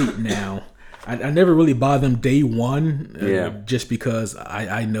to wait now. I never really buy them day one, just because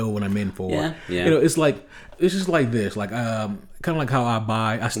I know what I'm in for. Yeah. It's just like this, like kind of like how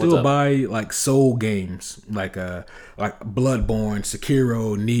I still buy like soul games, like Bloodborne,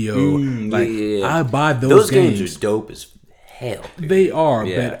 Sekiro, Neo. I buy those games. Those games are dope as hell. Dude. They are,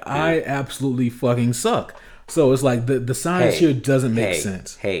 but I absolutely fucking suck. So it's like the science here doesn't make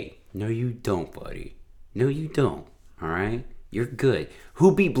sense. Hey, no you don't, buddy. No you don't. All right? You're good.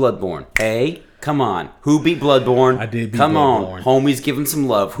 Who beat Bloodborne? Hey, come on. Who beat Bloodborne? I did beat Come Bloodborne. on. Homies, give him some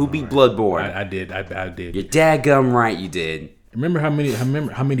love. Who beat Bloodborne? I did. I did. You're daggum right you did. Remember how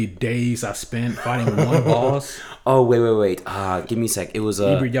many days I spent fighting one boss? Oh, wait. Give me a sec. It was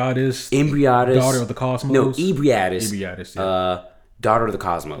Ebriatis, daughter of the Cosmos. No, Ebriatis. Ebriatis, yeah. Daughter of the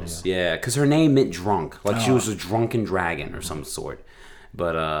Cosmos. Yeah, because her name meant drunk. Like she was a drunken dragon or some sort.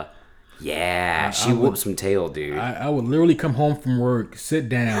 But, yeah, she whooped some tail, dude. I would literally come home from work, sit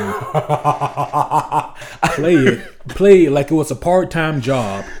down, play it like it was a part-time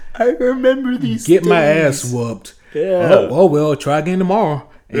job. I remember these Get my ass whooped. Yeah. Oh well, try again tomorrow.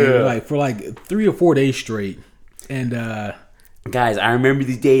 And for 3 or 4 days straight. And guys, I remember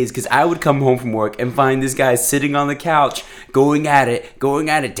these days because I would come home from work and find this guy sitting on the couch, going at it, dadgummit, going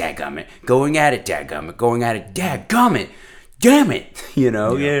at it, dadgummit, going at it, dadgummit, damn it,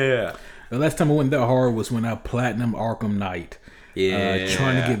 Yeah. The last time I went that hard was when I platinum Arkham Knight. Yeah.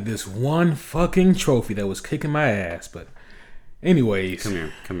 Trying to get this one fucking trophy that was kicking my ass. But anyways. Come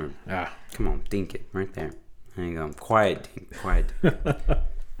here. Come on, think it right there. There you go. Quiet.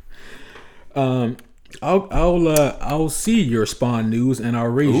 I'll see your Spawn news and I'll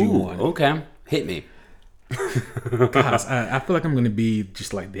raise you one. Okay. Hit me. Guys, I feel like I'm going to be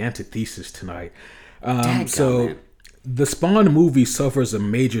just like the antithesis tonight. Man. The Spawn movie suffers a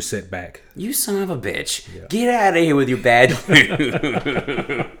major setback. You son of a bitch. Yeah. Get out of here with your bad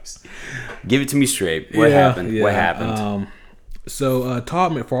news. Give it to me straight. What happened? Yeah. What happened? So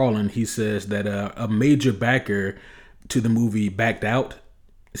Todd McFarlane, he says that a major backer to the movie backed out.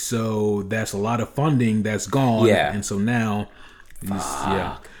 So that's a lot of funding that's gone. Yeah. And so now,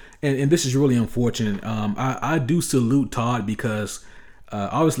 and this is really unfortunate. I do salute Todd because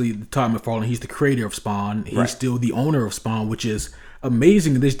obviously Todd McFarlane, he's the creator of Spawn. He's still the owner of Spawn, which is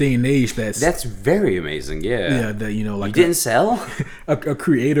amazing in this day and age. That's very amazing. Yeah. Yeah. That like you didn't sell a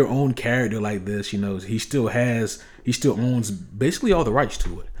creator-owned character like this. He still owns basically all the rights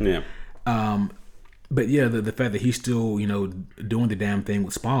to it. Yeah. But yeah, the fact that he's still, doing the damn thing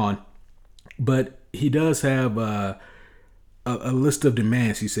with Spawn, but he does have a list of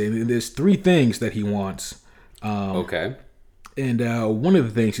demands. He said there's 3 things that he wants. Okay. And one of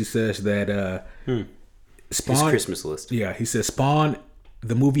the things he says that Spawn, his Christmas list. Yeah, he says Spawn,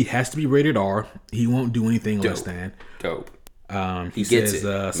 the movie has to be rated R. He won't do anything less than. Dope. He says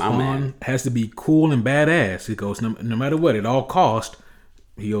Spawn has to be cool and badass. He goes, no matter what, at all cost.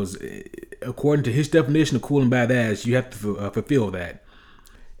 He goes, according to his definition of cool and badass, you have to fulfill that.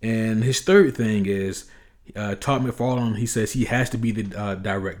 And his third thing is, Todd McFarlane, he says he has to be the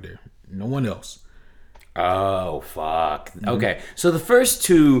director. No one else. Oh, fuck. Mm-hmm. Okay, so the first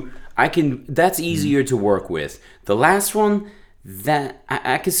 2, that's easier to work with. The last one, that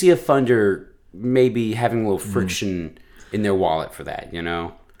I could see a funder maybe having a little friction in their wallet for that,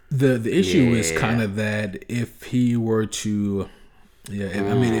 The issue is kind of that if he were to...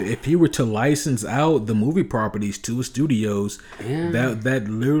 if he were to license out the movie properties to studios, that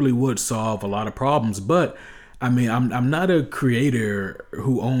literally would solve a lot of problems. But I'm not a creator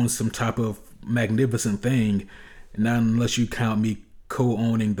who owns some type of magnificent thing, not unless you count me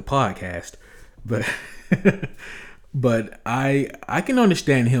co-owning the podcast. But I can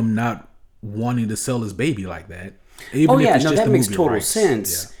understand him not wanting to sell his baby like that. That makes total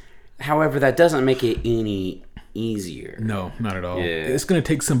sense. Yeah. However, that doesn't make it any easier. No, not at all. Yeah. It's going to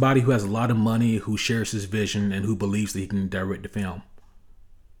take somebody who has a lot of money, who shares his vision, and who believes that he can direct the film.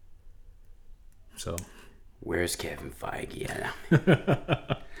 So, where's Kevin Feige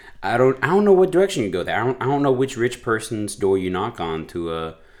at? I don't know what direction you go there. I don't know which rich person's door you knock on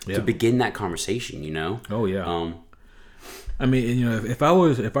to begin that conversation. Oh yeah. If I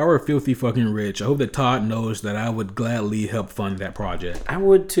were filthy fucking rich, I hope that Todd knows that I would gladly help fund that project. I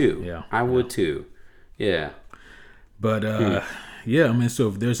would too. Yeah, I would too. Yeah. But so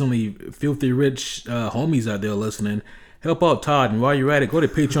if there's only filthy rich homies out there listening, help out Todd, and while you're at it, go to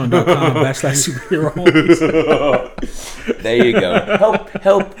patreon.com/superhero. There you go.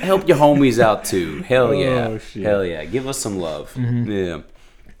 Help your homies out too. Hell yeah. Oh, shit. Hell yeah. Give us some love. Mm-hmm. Yeah.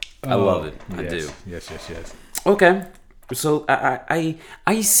 I love it. I do. Yes. Okay. So I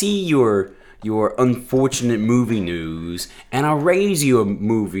see your unfortunate movie news, and I'll raise you a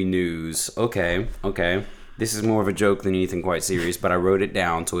movie news. Okay. This is more of a joke than anything quite serious, but I wrote it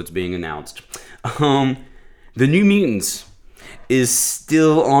down, so it's being announced. The New Mutants is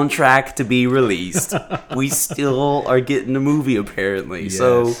still on track to be released. We still are getting a movie, apparently. Yes.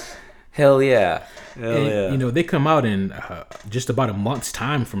 So, hell yeah. They come out in just about a month's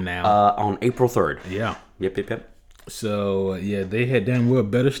time from now. On April 3rd. Yeah. Yep. So, they had damn well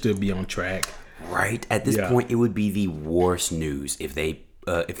better still be on track. Right? At this point, it would be the worst news if they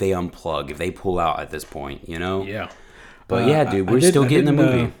unplug, if they pull out at this point, you know? Yeah. But yeah, dude, we're still getting the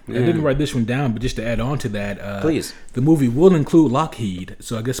movie. I didn't write this one down, but just to add on to that, please. The movie will include Lockheed.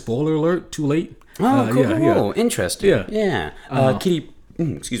 So I guess spoiler alert, too late. Oh, cool. Interesting. Yeah.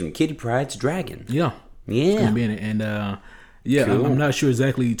 Kitty Pryde's dragon. Yeah. It's gonna be in it. And cool. I'm not sure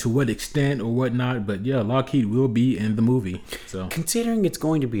exactly to what extent or whatnot, but yeah, Lockheed will be in the movie. So considering it's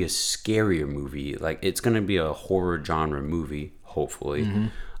going to be a scarier movie, like it's going to be a horror genre movie, hopefully.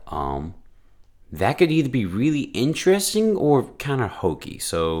 That could either be really interesting or kind of hokey.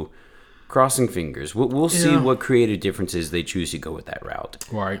 So, crossing fingers. We'll see what creative differences they choose to go with that route.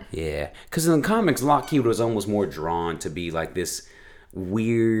 Right. Yeah. Because in the comics, Lockheed was almost more drawn to be like this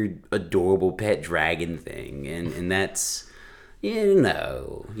weird, adorable pet dragon thing. And that's,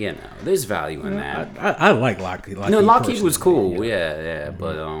 there's value in that. I like Lockheed. Lockheed was cool. Yeah.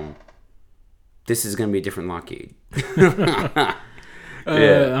 But this is going to be a different Lockheed. We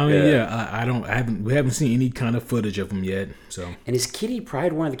haven't seen any kind of footage of him yet. So, and is Kitty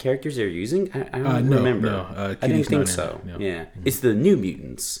Pryde one of the characters they're using? I don't remember. No, I didn't think so. No. Yeah, it's the New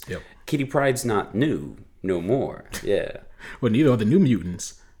Mutants. Yep. Kitty Pryde's not new no more. Yeah. Well, neither are the New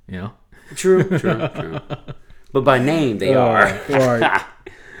Mutants. True. But by name they are. Right.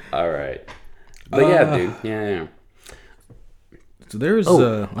 All right. But yeah, dude. Yeah. So there's.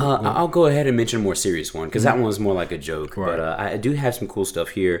 I'll go ahead and mention a more serious one because that one was more like a joke. Right. But I do have some cool stuff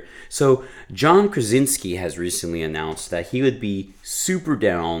here. So John Krasinski has recently announced that he would be super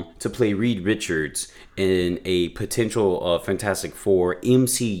down to play Reed Richards in a potential Fantastic Four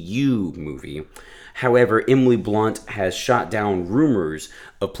MCU movie. However, Emily Blunt has shot down rumors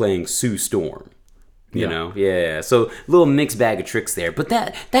of playing Sue Storm. You know? Yeah. So a little mixed bag of tricks there. But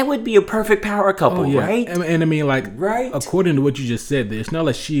that would be a perfect power couple, right? And I mean, like, right? According to what you just said, it's not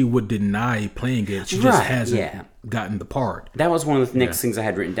like she would deny playing it. She just hasn't gotten the part. That was one of the next things I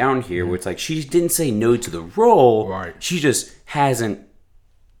had written down here, where it's like she didn't say no to the role. Right. She just hasn't,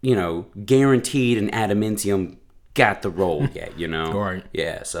 guaranteed and adamantium got the role yet, Right.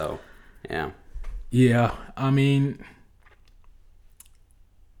 Yeah, so, yeah. Yeah, I mean...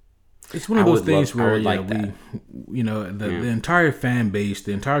 It's one of those things where the entire fan base,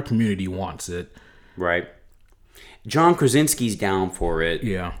 the entire community wants it. Right. John Krasinski's down for it.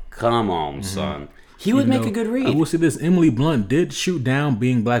 Yeah. Come on, son. He would make a good Reed. I will say this: Emily Blunt did shoot down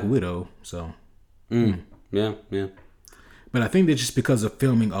being Black Widow. So. Yeah. But I think that's just because of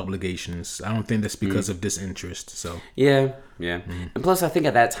filming obligations. I don't think that's because of disinterest. So. Yeah. And plus, I think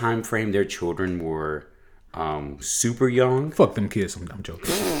at that time frame, their children were. Super young. Fuck them kids. I'm joking.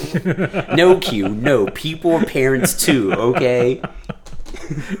 No, Q. No. People are parents too, okay?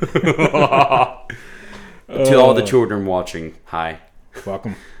 To all the children watching, hi. Fuck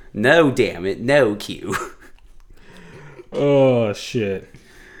them. No, damn it. No, Q. Oh, shit.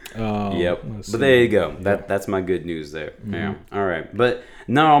 Yep. But there you go. That's my good news there. Yeah. All right. But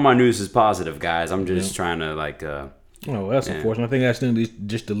not all my news is positive, guys. I'm just trying to, that's unfortunate. I think I accidentally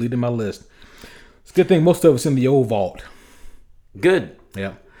just deleted my list. It's a good thing most of it's in the old vault. Good.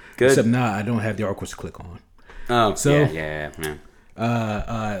 Yeah. Good. Except now I don't have the artwork to click on. Oh, so, yeah.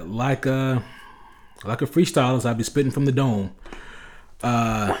 Like a freestylers, I'd be spitting from the dome.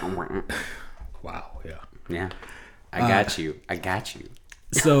 Wow, yeah. Yeah. I got you.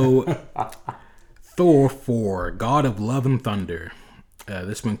 So, Thor 4, God of Love and Thunder.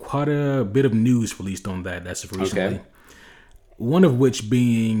 There's been quite a bit of news released on that as of recently. Okay. One of which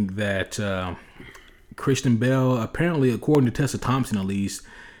being that Christian Bale, apparently, according to Tessa Thompson at least,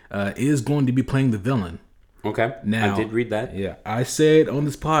 is going to be playing the villain. Okay. Now, I did read that. Yeah. I said on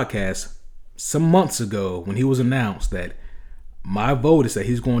this podcast some months ago when he was announced that my vote is that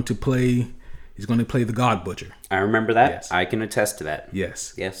he's going to play the God Butcher. I remember that. Yes. I can attest to that.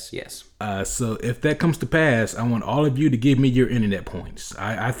 Yes. So if that comes to pass, I want all of you to give me your internet points.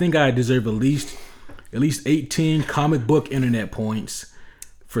 I think I deserve at least 18 comic book internet points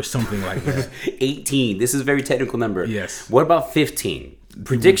for something like that. 18. This is a very technical number. Yes. What about 15?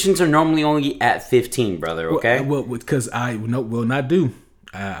 Predictions are normally only at 15. Brother, okay? Well, because I will not do.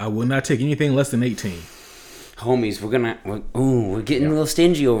 I will not take anything less than 18. Homies, we're getting a little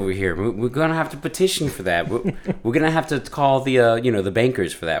stingy over here. We're gonna have to petition for that. We're gonna have to call the the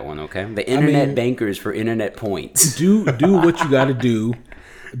bankers for that one, okay? The internet bankers for internet points. Do what you got to do,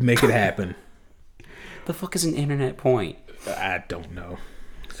 make it happen. The fuck is an internet point? I don't know.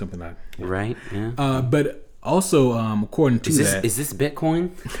 Something like right. Yeah. But also, according to is this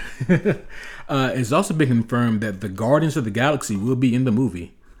Bitcoin? It's also been confirmed that the Guardians of the Galaxy will be in the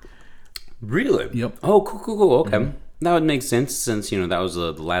movie. Really? Yep. Oh, cool. Okay. That would make sense since, that was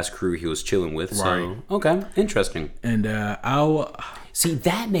the last crew he was chilling with. Right. So, okay, interesting. And I'll... See,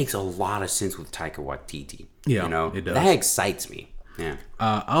 that makes a lot of sense with Taika Waititi. Yeah, it does. That excites me. Yeah.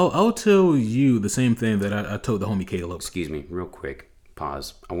 I'll tell you the same thing that I told the homie Caleb. Excuse me, real quick.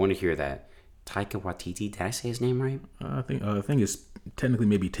 Pause. I want to hear that. Taika Waititi. Did I say his name right? I think it's technically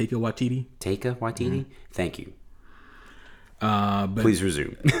maybe Taika Waititi. Taika Waititi? Mm-hmm. Thank you. But please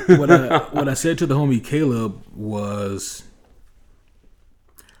resume. what I said to the homie Caleb was,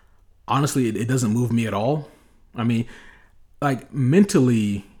 honestly, it doesn't move me at all. I mean, like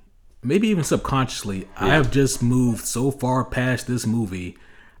mentally, maybe even subconsciously, I have just moved so far past this movie.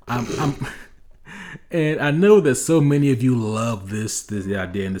 I'm and I know that so many of you love this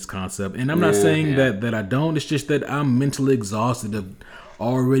idea and this concept, and I'm not saying that I don't. It's just that I'm mentally exhausted of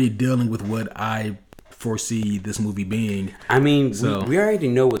already dealing with what I foresee this movie being. I mean, we already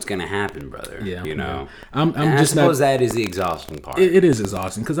know what's going to happen, brother. Yeah, I'm and just I suppose that is the exhausting part. It is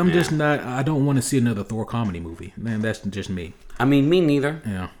exhausting because I'm just not. I don't want to see another Thor comedy movie. Man, that's just me. I mean, me neither.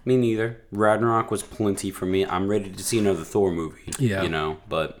 Yeah, me neither. Ragnarok was plenty for me. I'm ready to see another Thor movie. Yeah,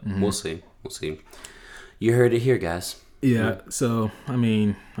 but we'll see. We'll see. You heard it here, guys. Yeah. So I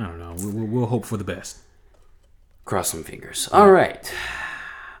mean, I don't know. We'll hope for the best. Cross some fingers. All right.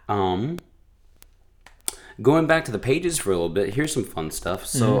 Going back to the pages for a little bit, here's some fun stuff.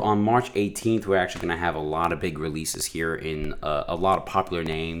 So on March 18th, we're actually going to have a lot of big releases here in a lot of popular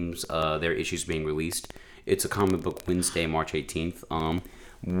names. Their issues being released. It's a Comic Book Wednesday, March 18th.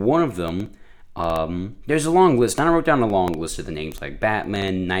 One of them, there's a long list. I wrote down a long list of the names like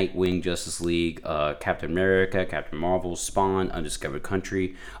Batman, Nightwing, Justice League, Captain America, Captain Marvel, Spawn, Undiscovered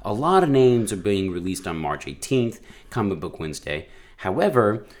Country. A lot of names are being released on March 18th, Comic Book Wednesday.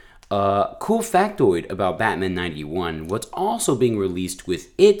 However, cool factoid about Batman 91, what's also being released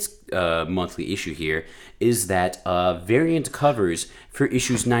with its monthly issue here is that variant covers for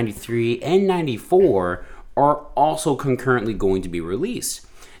issues 93 and 94 are also concurrently going to be released.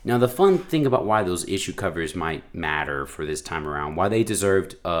 Now, the fun thing about why those issue covers might matter for this time around, why they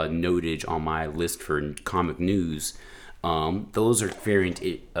deserved notage on my list for comic news, those are variant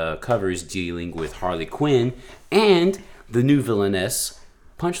covers dealing with Harley Quinn and the new villainess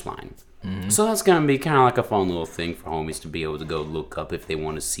Punchline. So that's going to be kind of like a fun little thing for homies to be able to go look up if they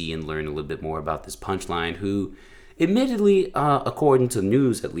want to see and learn a little bit more about this Punchline, who admittedly, according to the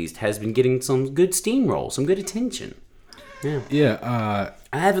news at least, has been getting some good steamroll, some good attention. Yeah.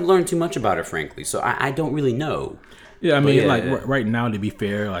 I haven't learned too much about her, frankly, so I don't really know. Yeah, I mean, right now, to be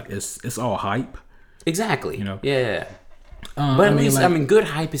fair, like it's all hype. Exactly. Yeah. But at least, good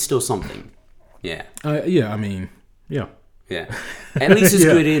hype is still something. Yeah. Yeah, I mean, yeah. Yeah. At least it's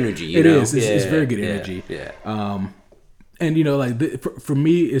good energy. It is. It's very good energy. Yeah. And for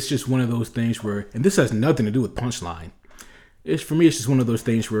me, it's just one of those things where, and this has nothing to do with Punchline. For me, it's just one of those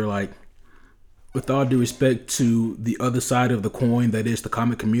things where, like, with all due respect to the other side of the coin that is the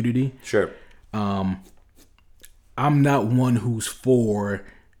comic community. Sure. I'm not one who's for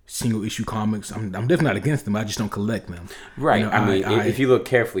single issue comics. I'm definitely not against them. I just don't collect them. Right. If you look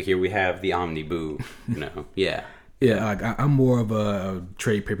carefully here, we have the Omniboo. Yeah. Yeah, I'm more of a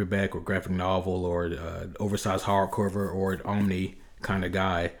trade paperback or graphic novel or oversized hardcover or Omni kind of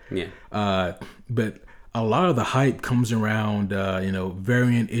guy. Yeah. But a lot of the hype comes around,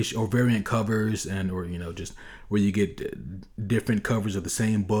 variant issue or variant covers or just where you get different covers of the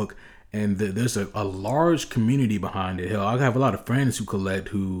same book. And there's a large community behind it. Hell, I have a lot of friends who collect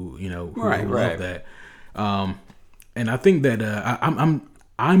who love that. And I think that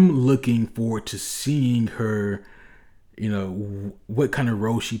I'm looking forward to seeing her, what kind of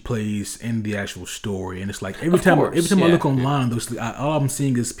role she plays in the actual story. And it's like every time I look online, all I'm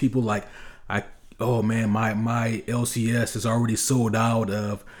seeing is people like, oh man, my LCS is already sold out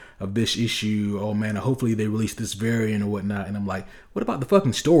of this issue. Oh man, hopefully they release this variant or whatnot. And I'm like, what about the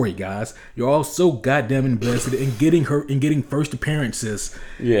fucking story, guys? You're all so goddamn invested in getting first appearances.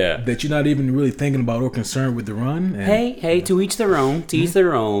 Yeah. That you're not even really thinking about or concerned with the run. And, hey, to each their own. To each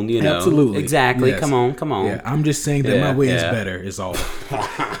their own, Absolutely. Exactly. Yes. Come on. Yeah, I'm just saying that my way is better, is all.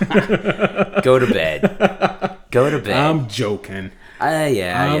 Go to bed. I'm joking.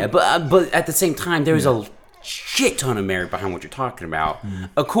 But at the same time, there's a shit ton of merit behind what you're talking about.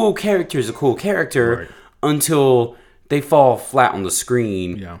 A cool character is a cool character until they fall flat on the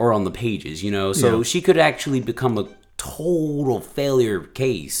screen or on the pages, So she could actually become a total failure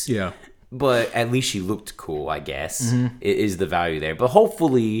case. Yeah. But at least she looked cool, I guess. It is the value there. But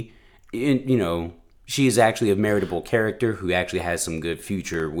hopefully, she is actually a meritable character who actually has some good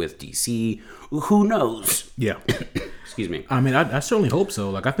future with DC. Who knows? Yeah. Excuse me. I mean, I certainly hope so.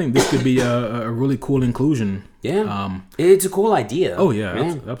 Like, I think this could be a really cool inclusion. Yeah. It's a cool idea. Oh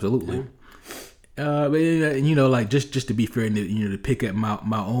yeah, absolutely. Yeah. But you know, like just to be fair, you know, to pick at my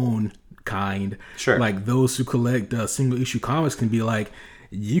own kind. Sure. Like those who collect single issue comics can be like,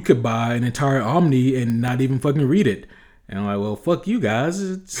 you could buy an entire Omni and not even fucking read it. And I'm like, well, fuck you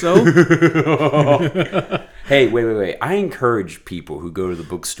guys. So. Hey, wait. I encourage people who go to the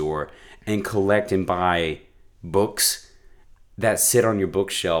bookstore and collect and buy books that sit on your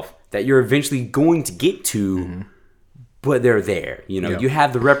bookshelf that you're eventually going to get to, but they're there. You know, you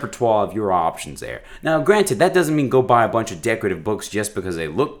have the repertoire of your options there. Now, granted, that doesn't mean go buy a bunch of decorative books just because they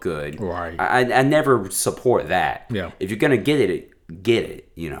look good. Right. I never support that. Yeah. If you're going to get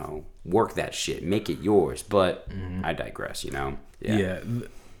it, you know. Work that shit. Make it yours. But I digress, you know? Yeah.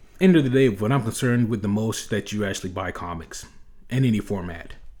 End of the day, what I'm concerned with the most is that you actually buy comics in any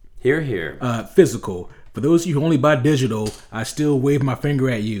format. Here. Physical. For those of you who only buy digital, I still wave my finger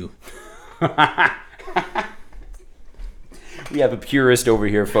at you. We have a purist over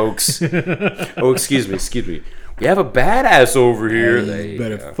here, folks. Oh, excuse me. We have a badass over here. You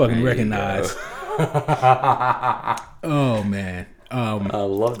better fucking recognize. Oh, man. I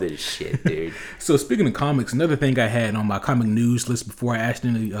love this shit, dude. So speaking of comics, another thing I had on my comic news list before I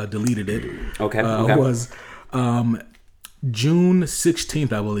accidentally deleted it was June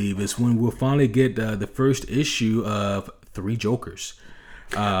 16th, I believe, is when we'll finally get the first issue of Three Jokers.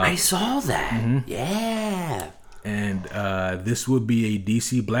 I saw that. Yeah. And this would be a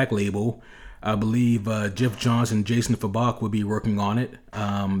DC Black label. I believe Jeff Johns and Jason Fabok will be working on it.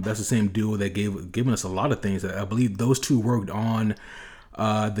 That's the same duo that given us a lot of things. I believe those two worked on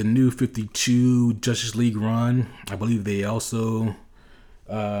the New 52 Justice League run. I believe they also,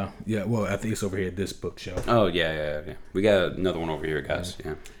 I think it's over here at this bookshelf. Oh yeah. We got another one over here, guys.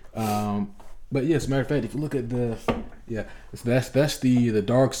 Yeah. But yes, as a matter of fact, if you look at that's the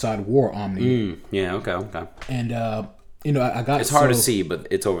Dark Side War Omni. Yeah. Okay. And you know, I got it's hard to see, but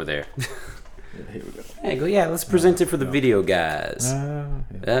it's over there. Here we go. Hey, let's present it for the video guys.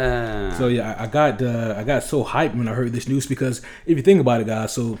 So yeah, I got so hyped when I heard this news because if you think about it,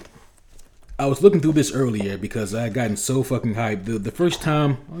 guys, so I was looking through this earlier because I had gotten so fucking hyped. The first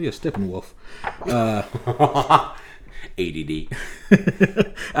time, Steppenwolf. ADD.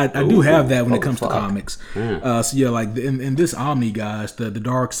 I do have that when it comes to comics. So yeah, like in this Omni, guys, the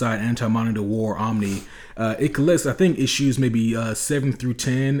Dark Side Anti-Monitor War Omni, it collects, I think, issues maybe 7 through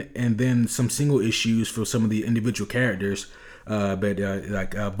 10, and then some single issues for some of the individual characters. But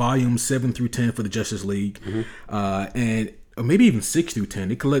volume 7 through 10 for the Justice League, and maybe even 6 through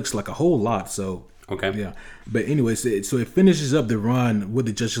 10. It collects like a whole lot. So. Okay. Yeah. But anyways, so it finishes up the run with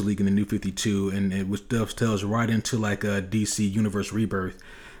the Justice League in the New 52, and it dovetails right into like a DC Universe Rebirth.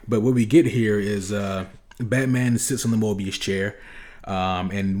 But what we get here is Batman sits on the Mobius chair,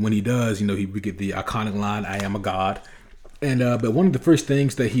 and when he does, you know, we get the iconic line, "I am a god." And but one of the first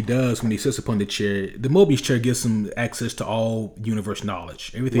things that he does when he sits upon the chair, the Mobius chair gives him access to all universe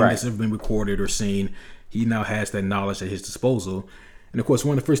knowledge. Everything that's ever been recorded or seen, he now has that knowledge at his disposal. And of course,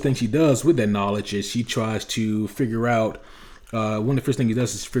 one of the first things he does with that knowledge is he tries to figure out. One of the first things he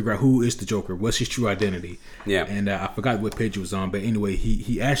does is figure out who is the Joker, what's his true identity. Yeah. And I forgot what page it was on, but anyway,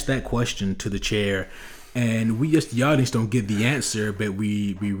 he asked that question to the chair, and we just the audience don't get the answer, but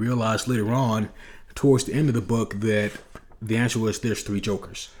we realize later on, towards the end of the book, that the answer was there's 3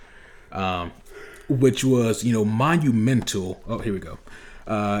 Jokers, which was monumental. Oh, here we go.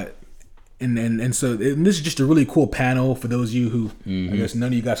 And so this is just a really cool panel for those of you who I guess none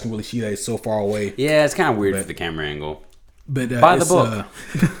of you guys can really see that it's so far away. Yeah, it's kind of weird for the camera angle. But buy the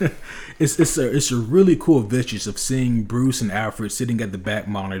book. It's a really cool visuals of seeing Bruce and Alfred sitting at the back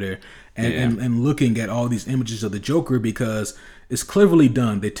monitor and looking at all these images of the Joker, because it's cleverly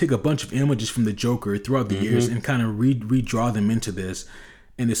done. They take a bunch of images from the Joker throughout the years and kind of redraw them into this.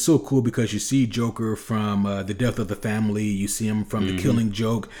 And it's so cool because you see Joker from The Death of the Family, you see him from The Killing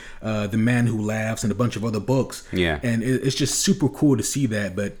Joke, The Man Who Laughs, and a bunch of other books. Yeah. And it's just super cool to see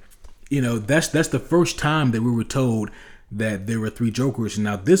that. But, that's the first time that we were told that there were 3 Jokers.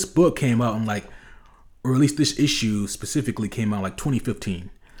 Now, this book came out in or at least this issue specifically came out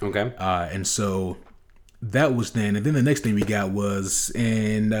 2015. Okay. And so that was then. And then the next thing we got was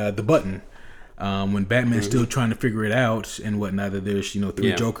in The Button. When Batman's still trying to figure it out and whatnot, that there's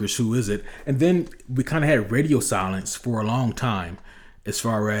 3 Jokers, who is it? And then we kind of had radio silence for a long time as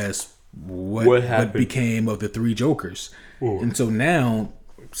far as what became of the 3 Jokers. Ooh. And so now,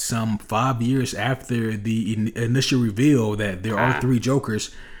 some 5 years after the initial reveal that there are 3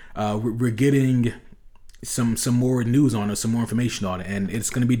 Jokers, we're getting some more news on it, some more information on it, and it's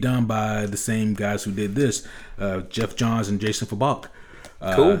going to be done by the same guys who did this, Jeff Johns and Jason Fabok.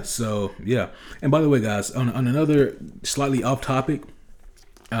 Cool. So yeah, and by the way, guys, on another slightly off topic,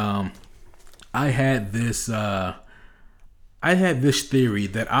 I had this theory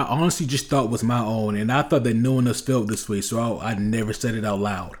that I honestly just thought was my own, and I thought that no one else felt this way, so I never said it out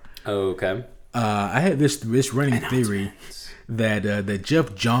loud. Okay. I had this running theory that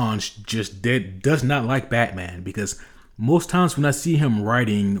Jeff Johns just does not like Batman, because most times when I see him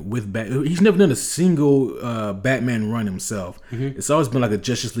writing with he's never done a single Batman run himself. Mm-hmm. It's always been like a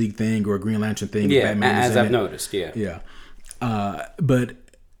Justice League thing or a Green Lantern thing. Yeah, Batman as I've noticed. Yeah. Yeah. But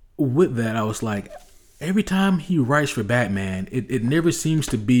with that, I was like, every time he writes for Batman, it never seems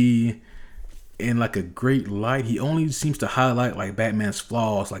to be in like a great light. He only seems to highlight like Batman's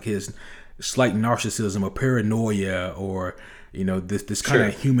flaws, like his slight narcissism or paranoia, or this kind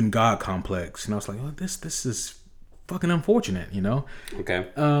of human god complex. And I was like, oh, this is fucking unfortunate, Okay.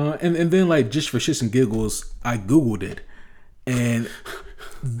 And then, like, just for shits and giggles, I googled it, and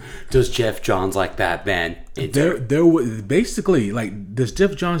does Jeff Johns like Batman? There was basically, like, does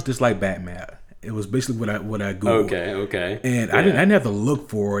Jeff Johns dislike Batman? It was basically what I googled. Okay. And yeah. I didn't have to look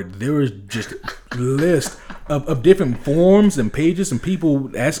for it. There was just a list of different forums and pages and people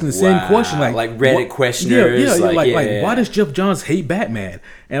asking the same question, like Reddit questioners. Yeah. Like why does Jeff Johns hate Batman?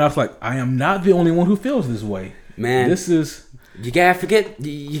 And I was like, I am not the only one who feels this way. Man, this is you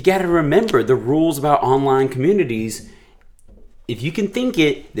gotta remember the rules about online communities. If you can think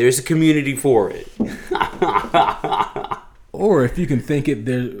it, there's a community for it. Or if you can think it,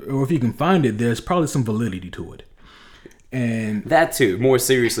 or if you can find it, there's probably some validity to it. And that too, more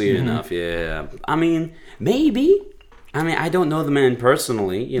seriously enough, yeah. I mean, maybe. I mean, I don't know the man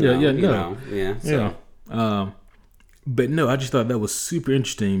personally, So. But no, I just thought that was super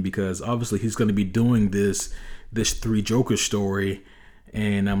interesting, because obviously he's going to be doing this Three Jokers story,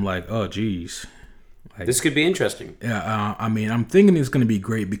 and I'm like, oh geez, like, this could be interesting. Yeah, I mean, I'm thinking it's going to be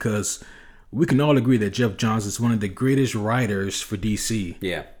great, because we can all agree that Jeff Johns is one of the greatest writers for DC.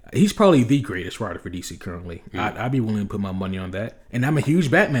 Yeah, he's probably the greatest writer for DC currently. I'd be willing to put my money on that, and I'm a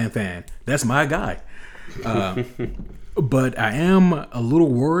huge Batman fan. That's my guy. But I am a little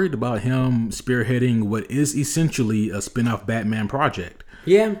worried about him spearheading what is essentially a spin-off Batman project.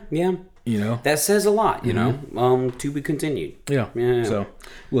 Yeah. That says a lot, to be continued. Yeah. So,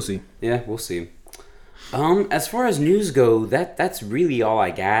 we'll see. Yeah, we'll see. As far as news go, that's really all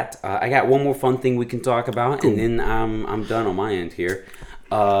I got. I got one more fun thing we can talk about, cool. And then I'm done on my end here.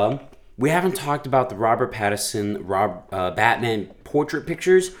 We haven't talked about the Robert Pattinson Batman portrait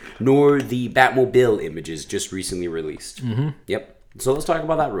pictures, nor the Batmobile images just recently released. Mm-hmm. Yep. So let's talk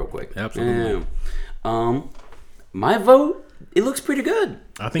about that real quick. Absolutely. My vote, it looks pretty good.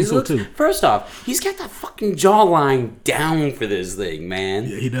 I think so too. First off, he's got that fucking jawline down for this thing, man.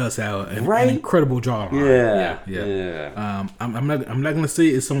 Yeah, he does have an incredible jawline. Yeah. I'm not gonna say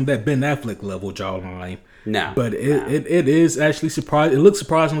it's on that Ben Affleck level jawline. No, but it is actually surprising. It looks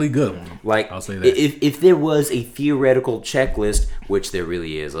surprisingly good on him. Like, I'll say that. If there was a theoretical checklist, which there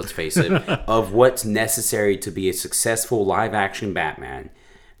really is, let's face it, of what's necessary to be a successful live action Batman,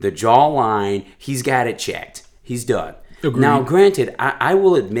 the jawline, he's got it checked. He's done. Agreed. Now, granted, I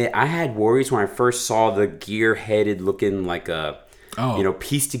will admit I had worries when I first saw the gear-headed looking like a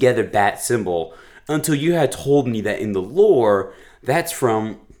pieced together bat symbol, until you had told me that in the lore that's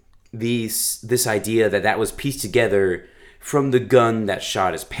from this idea that was pieced together from the gun that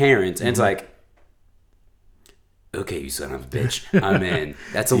shot his parents. And it's like, okay, you son of a bitch, I'm in.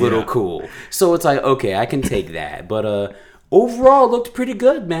 That's a little cool. So it's like, okay, I can take that. But overall, it looked pretty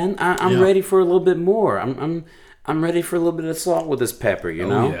good, man. I'm ready for a little bit more. I'm ready for a little bit of salt with this pepper, you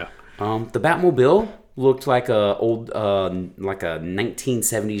know? The Batmobile looked like a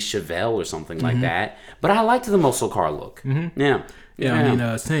 1970s Chevelle or something like that. But I liked the muscle car look. Yeah, I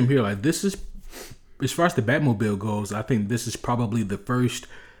mean, same here. Like, this is, as far as the Batmobile goes, I think this is probably the first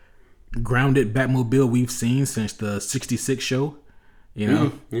grounded Batmobile we've seen since the '66 show. You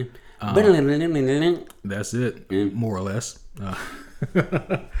know, that's it, more or less.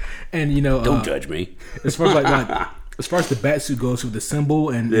 And don't judge me. As far as as far as the Batsuit goes with the symbol,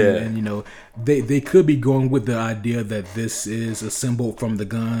 and they could be going with the idea that this is a symbol from the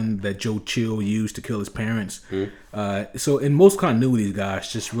gun that Joe Chill used to kill his parents. So in most continuities,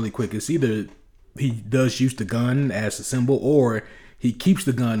 guys, just really quick, it's either he does use the gun as a symbol, or he keeps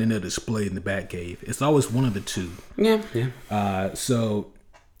the gun in a display in the Batcave. It's always one of the two.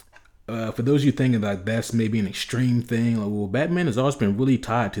 For those of you thinking like that's maybe an extreme thing, like, well, Batman has always been really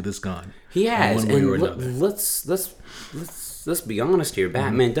tied to this gun. He has. One way or another. Let's let's be honest here.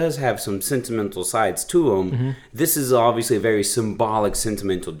 Batman does have some sentimental sides to him. This is obviously a very symbolic,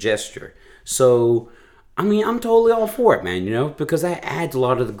 sentimental gesture. So, I mean, I'm totally all for it, man. You know, because that adds a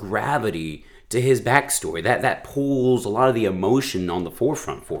lot of the gravity to his backstory. That pulls a lot of the emotion on the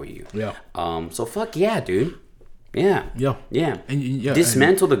forefront for you. Yeah. So fuck yeah, dude. Yeah. Yeah. Yeah. And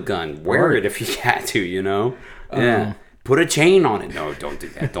dismantle the gun. Wear it if you got to. You know. Yeah. Put a chain on it. No, don't do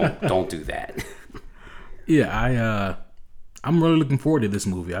that. Don't do that. Yeah, I'm really looking forward to this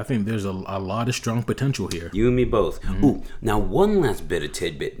movie. I think there's a lot of strong potential here. You and me both. Ooh, now one last bit of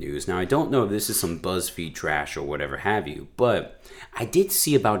tidbit news. Now I don't know if this is some BuzzFeed trash or whatever have you, but I did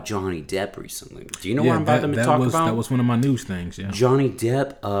see about Johnny Depp recently. Do you know what I'm about to talk about? That was one of my news things, yeah. Johnny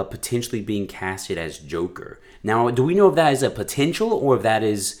Depp potentially being casted as Joker. Now, do we know if that is a potential or if that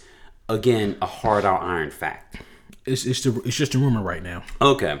is, again, a hard out iron fact? It's just a rumor right now.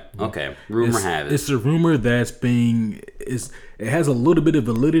 Okay. Rumor have it. It's a rumor that's it has a little bit of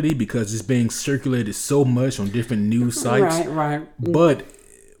validity because it's being circulated so much on different news sites. Right. But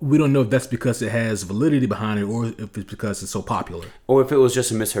we don't know if that's because it has validity behind it or if it's because it's so popular. Or if it was just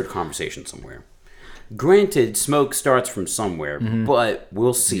a misheard conversation somewhere. Granted, smoke starts from somewhere, but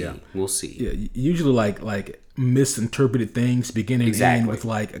we'll see. Yeah. We'll see. Yeah, usually like misinterpreted things beginning in with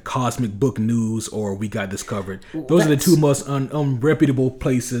like a Cosmic Book News or We Got This Covered. Those are the two most unreputable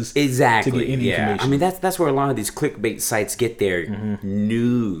places to get any information. I mean, that's where a lot of these clickbait sites get their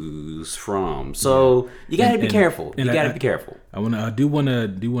news from. So you got to be careful. You got to be careful. I do want to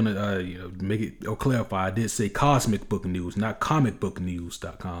make it or clarify. I did say Cosmic Book News, not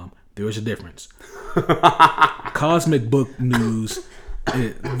comicbooknews.com. There is a difference. Cosmic Book News,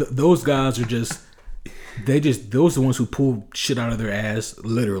 those guys are those are the ones who pull shit out of their ass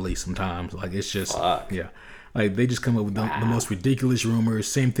literally sometimes. Like it's just like they just come up with the most ridiculous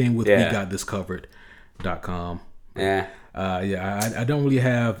rumors. Same thing with WeGotThisCovered.com. I don't really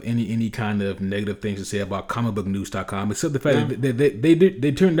have any kind of negative things to say about comicbooknews.com except the fact that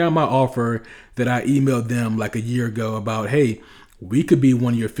they turned down my offer that I emailed them like a year ago about, hey, we could be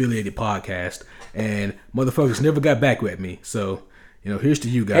one of your affiliated podcasts, and motherfuckers never got back with me. So, here's to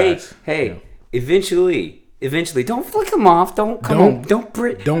you guys. Hey, eventually, don't flick them off. Don't flick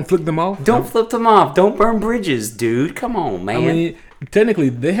them off. Don't flip them off. Don't burn bridges, dude. Come on, man. I mean, technically,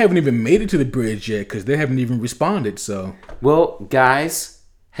 they haven't even made it to the bridge yet because they haven't even responded. So, well, guys,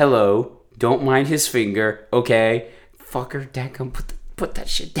 hello. Don't mind his finger, okay? Fucker, dadgum, put that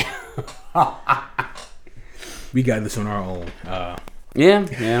shit down. We got this on our own.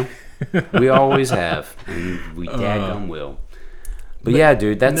 Yeah. We always have. And we dadgum will. But yeah,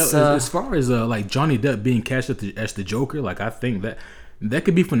 dude, that's... as far as like Johnny Depp being cast as the Joker, like I think that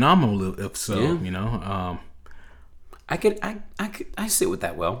could be phenomenal if so, I sit with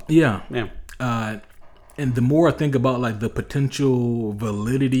that well. Yeah. And the more I think about like the potential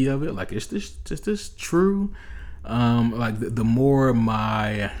validity of it, like is this true? Like the more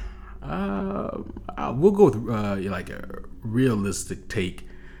my... we'll go with like a realistic take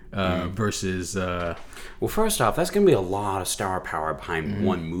versus. Well, first off, that's going to be a lot of star power behind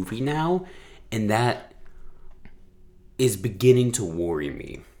one movie now, and that is beginning to worry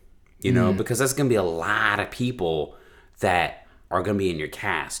me. Because that's going to be a lot of people that are going to be in your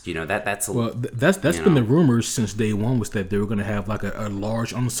cast. That's been the rumors since day one was that they were going to have like a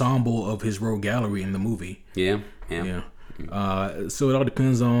large ensemble of his rogue gallery in the movie. Yeah. So it all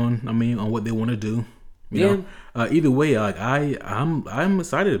depends on what they want to do. You know? Either way, like I'm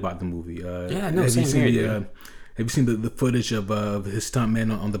excited about the movie. Have you seen the footage of his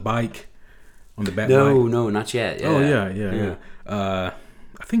stuntman on the bike, on the back bike? No, not yet. Yeah. Oh yeah.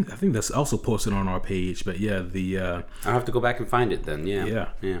 I think that's also posted on our page. But yeah, I'll have to go back and find it then. Yeah.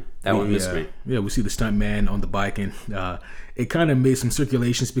 That one missed me. Yeah, we see the stuntman on the bike, and it kind of made some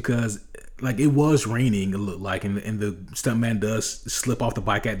circulations because like it was raining. It looked like, and the stuntman does slip off the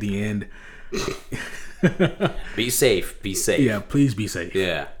bike at the end. Be safe. Yeah, please be safe.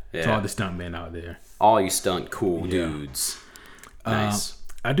 Yeah. To all the stuntmen out there. All you stunt cool dudes. Nice.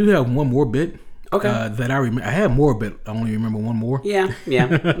 I do have one more bit. Okay. That I remember. I have more, but I only remember one more. Yeah,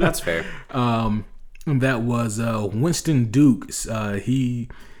 that's fair. And that was Winston Duke. He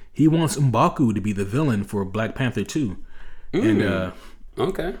wants M'Baku to be the villain for Black Panther 2. And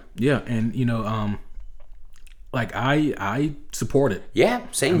okay. Yeah, and like I support it. Yeah,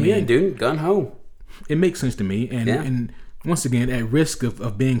 same here, dude. Gun ho. It makes sense to me, and once again, at risk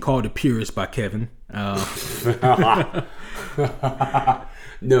of being called a purist by Kevin.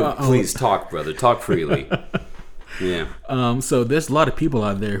 No, please talk, brother. Talk freely. Yeah. So there's a lot of people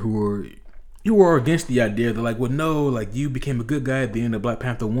out there who are you were against the idea that, like, well, no, like, you became a good guy at the end of Black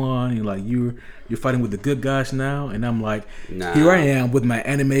Panther 1, and like you're fighting with the good guys now, and I'm like, nah. Here I am with my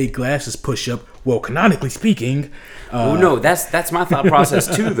anime glasses push up. Well, canonically speaking, well, no, that's my thought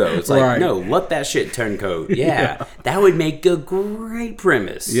process too, though. It's like, right. No, let that shit turn code. Yeah, that would make a great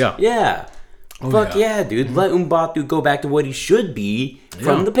premise. Yeah. Fuck yeah, dude. Let M'Baku go back to what he should be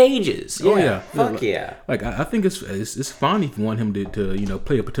from the pages. Yeah. Fuck yeah. Like, I think it's fine if you want him to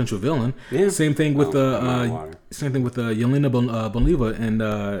play a potential villain. Yeah. Same thing with Yelena Bonilla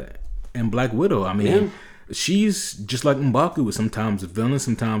and Black Widow. I mean, she's just like M'Baku, sometimes a villain,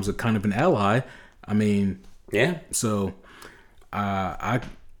 sometimes a kind of an ally. I mean, so I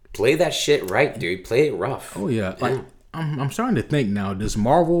play that shit right, dude. Play it rough. Oh yeah. Like, I'm starting to think now, does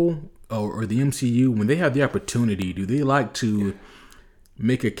Marvel or the MCU, when they have the opportunity, do they like to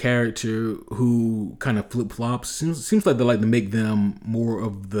make a character who kind of flip-flops? Seems like they like to make them more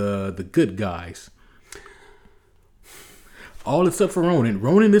of the good guys. All except for Ronan.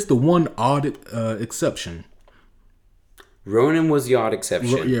 Ronan is the one odd exception. Ronan was the odd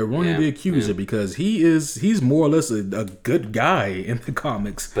exception. Ronan the Accuser, because he's more or less a good guy in the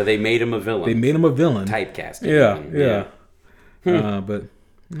comics. But they made him a villain. Typecasting. But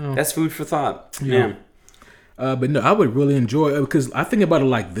no. That's food for thought. But no, I would really enjoy it, because I think about it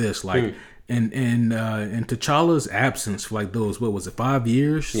like this, like in T'Challa's absence for like those, what was it, 5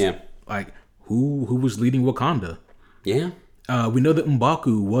 years? Yeah. Like who was leading Wakanda? Yeah. We know that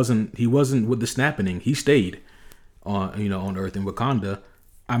M'Baku wasn't with the Snapping. He stayed on Earth in Wakanda.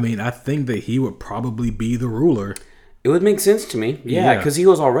 I mean, I think that he would probably be the ruler. It would make sense to me. Yeah, because he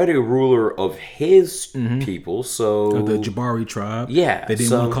was already a ruler of his people, so... Of the Jabari tribe. Yeah. They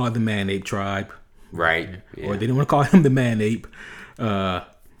didn't want to call it the Man-Ape tribe. Right. Yeah. Or they didn't want to call him the Man-Ape. But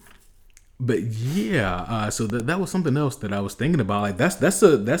yeah, so that was something else that I was thinking about. Like, that's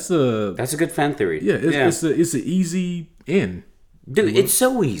a good fan theory. Yeah, it's an easy in. Dude, it's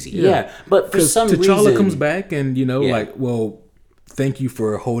so easy. Yeah. But for some reason... T'Challa comes back and, like, well, thank you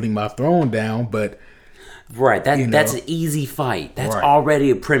for holding my throne down, but... Right, that's an easy fight. That's already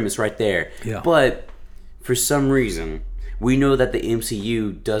a premise right there. Yeah. But for some reason, we know that the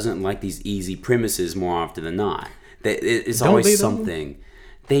MCU doesn't like these easy premises more often than not. It's always something.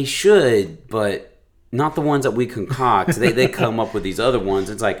 They should, but not the ones that we concoct. they come up with these other ones.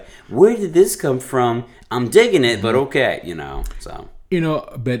 It's like, where did this come from? I'm digging it, but okay, so.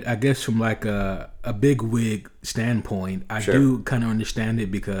 But I guess from like a big wig standpoint, I do kind of understand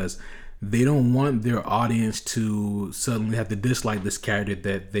it, because they don't want their audience to suddenly have to dislike this character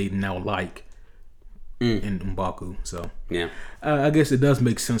that they now like in M'Baku. So I guess it does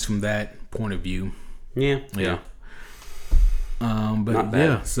make sense from that point of view. Yeah. But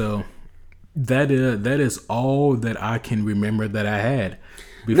yeah, so that is all that I can remember that I had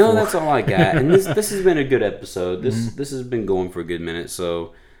before. No, that's all I got. And this has been a good episode. This has been going for a good minute.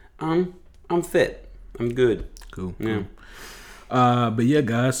 So I'm fit. I'm good. Cool. Yeah. But yeah,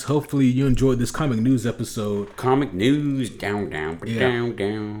 guys, hopefully you enjoyed this comic news episode. Comic news, down.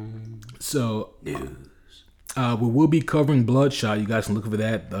 So, we will be covering Bloodshot. You guys can look for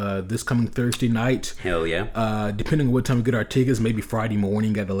that this coming Thursday night. Hell yeah. Depending on what time we get our tickets, maybe Friday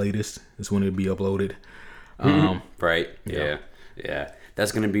morning at the latest is when it'll be uploaded. Right. Yeah.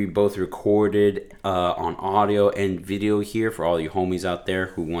 That's going to be both recorded on audio and video here for all you homies out there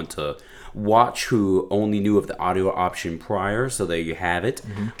who want to watch, who only knew of the audio option prior. So there you have it.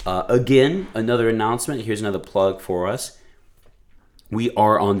 Again, another announcement. Here's another plug for us. We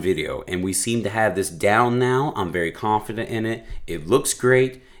are on video, and we seem to have this down now. I'm very confident in it. It looks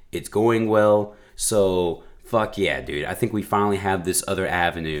great. It's going well. So fuck yeah, dude. I think we finally have this other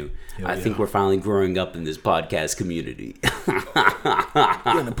avenue. I think we're finally growing up in this podcast community.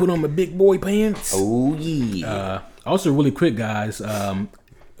 Gonna put on my big boy pants. Oh yeah. Also, really quick, guys.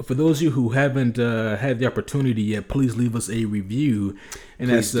 For those of you who haven't had the opportunity yet, please leave us a review.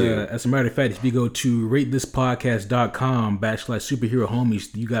 And as a matter of fact, if you go to ratethispodcast.com/superhero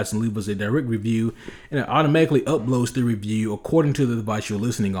homies, you guys can leave us a direct review, and it automatically uploads the review according to the device you're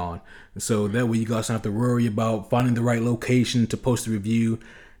listening on. And so that way you guys don't have to worry about finding the right location to post the review.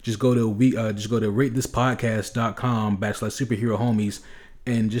 Just go to ratethispodcast.com/superhero homies.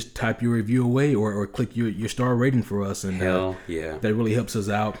 And just type your review away or click your star rating for us. And hell yeah. That really helps us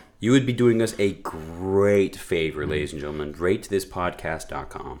out. You would be doing us a great favor, ladies and gentlemen.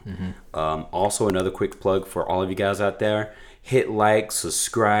 RateThisPodcast.com. Also, another quick plug for all of you guys out there. Hit like,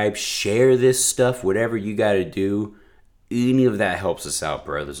 subscribe, share this stuff, whatever you got to do. Any of that helps us out,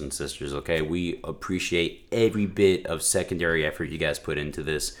 brothers and sisters, okay? We appreciate every bit of secondary effort you guys put into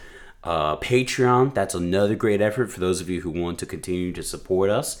this. Patreon, that's another great effort for those of you who want to continue to support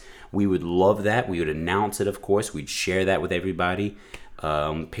us. We would love that. We would announce it, of course. We'd share that with everybody.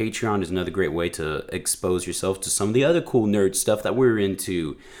 Patreon is another great way to expose yourself to some of the other cool nerd stuff that we're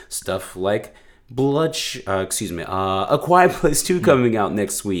into. Stuff like A Quiet Place 2 coming out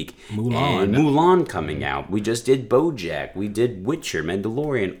next week. Mulan coming out. We just did BoJack. We did Witcher,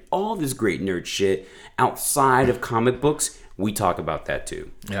 Mandalorian, all this great nerd shit outside of comic books. We talk about that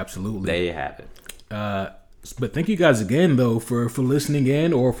too. Absolutely. There you have it. But thank you guys again, though, for listening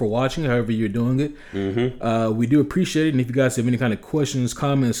in or for watching, however you're doing it. Mm-hmm. We do appreciate it. And if you guys have any kind of questions,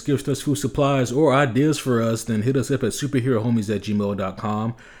 comments, gift us, food supplies, or ideas for us, then hit us up at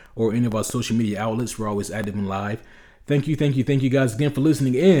superherohomies@gmail.com or any of our social media outlets. We're always active and live. Thank you guys again for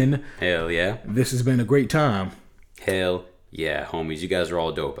listening in. Hell yeah. This has been a great time. Hell yeah, homies. You guys are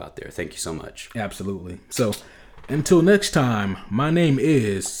all dope out there. Thank you so much. Absolutely. So, until next time, my name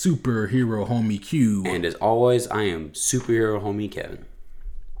is Superhero Homie Q. And as always, I am Superhero Homie Kevin.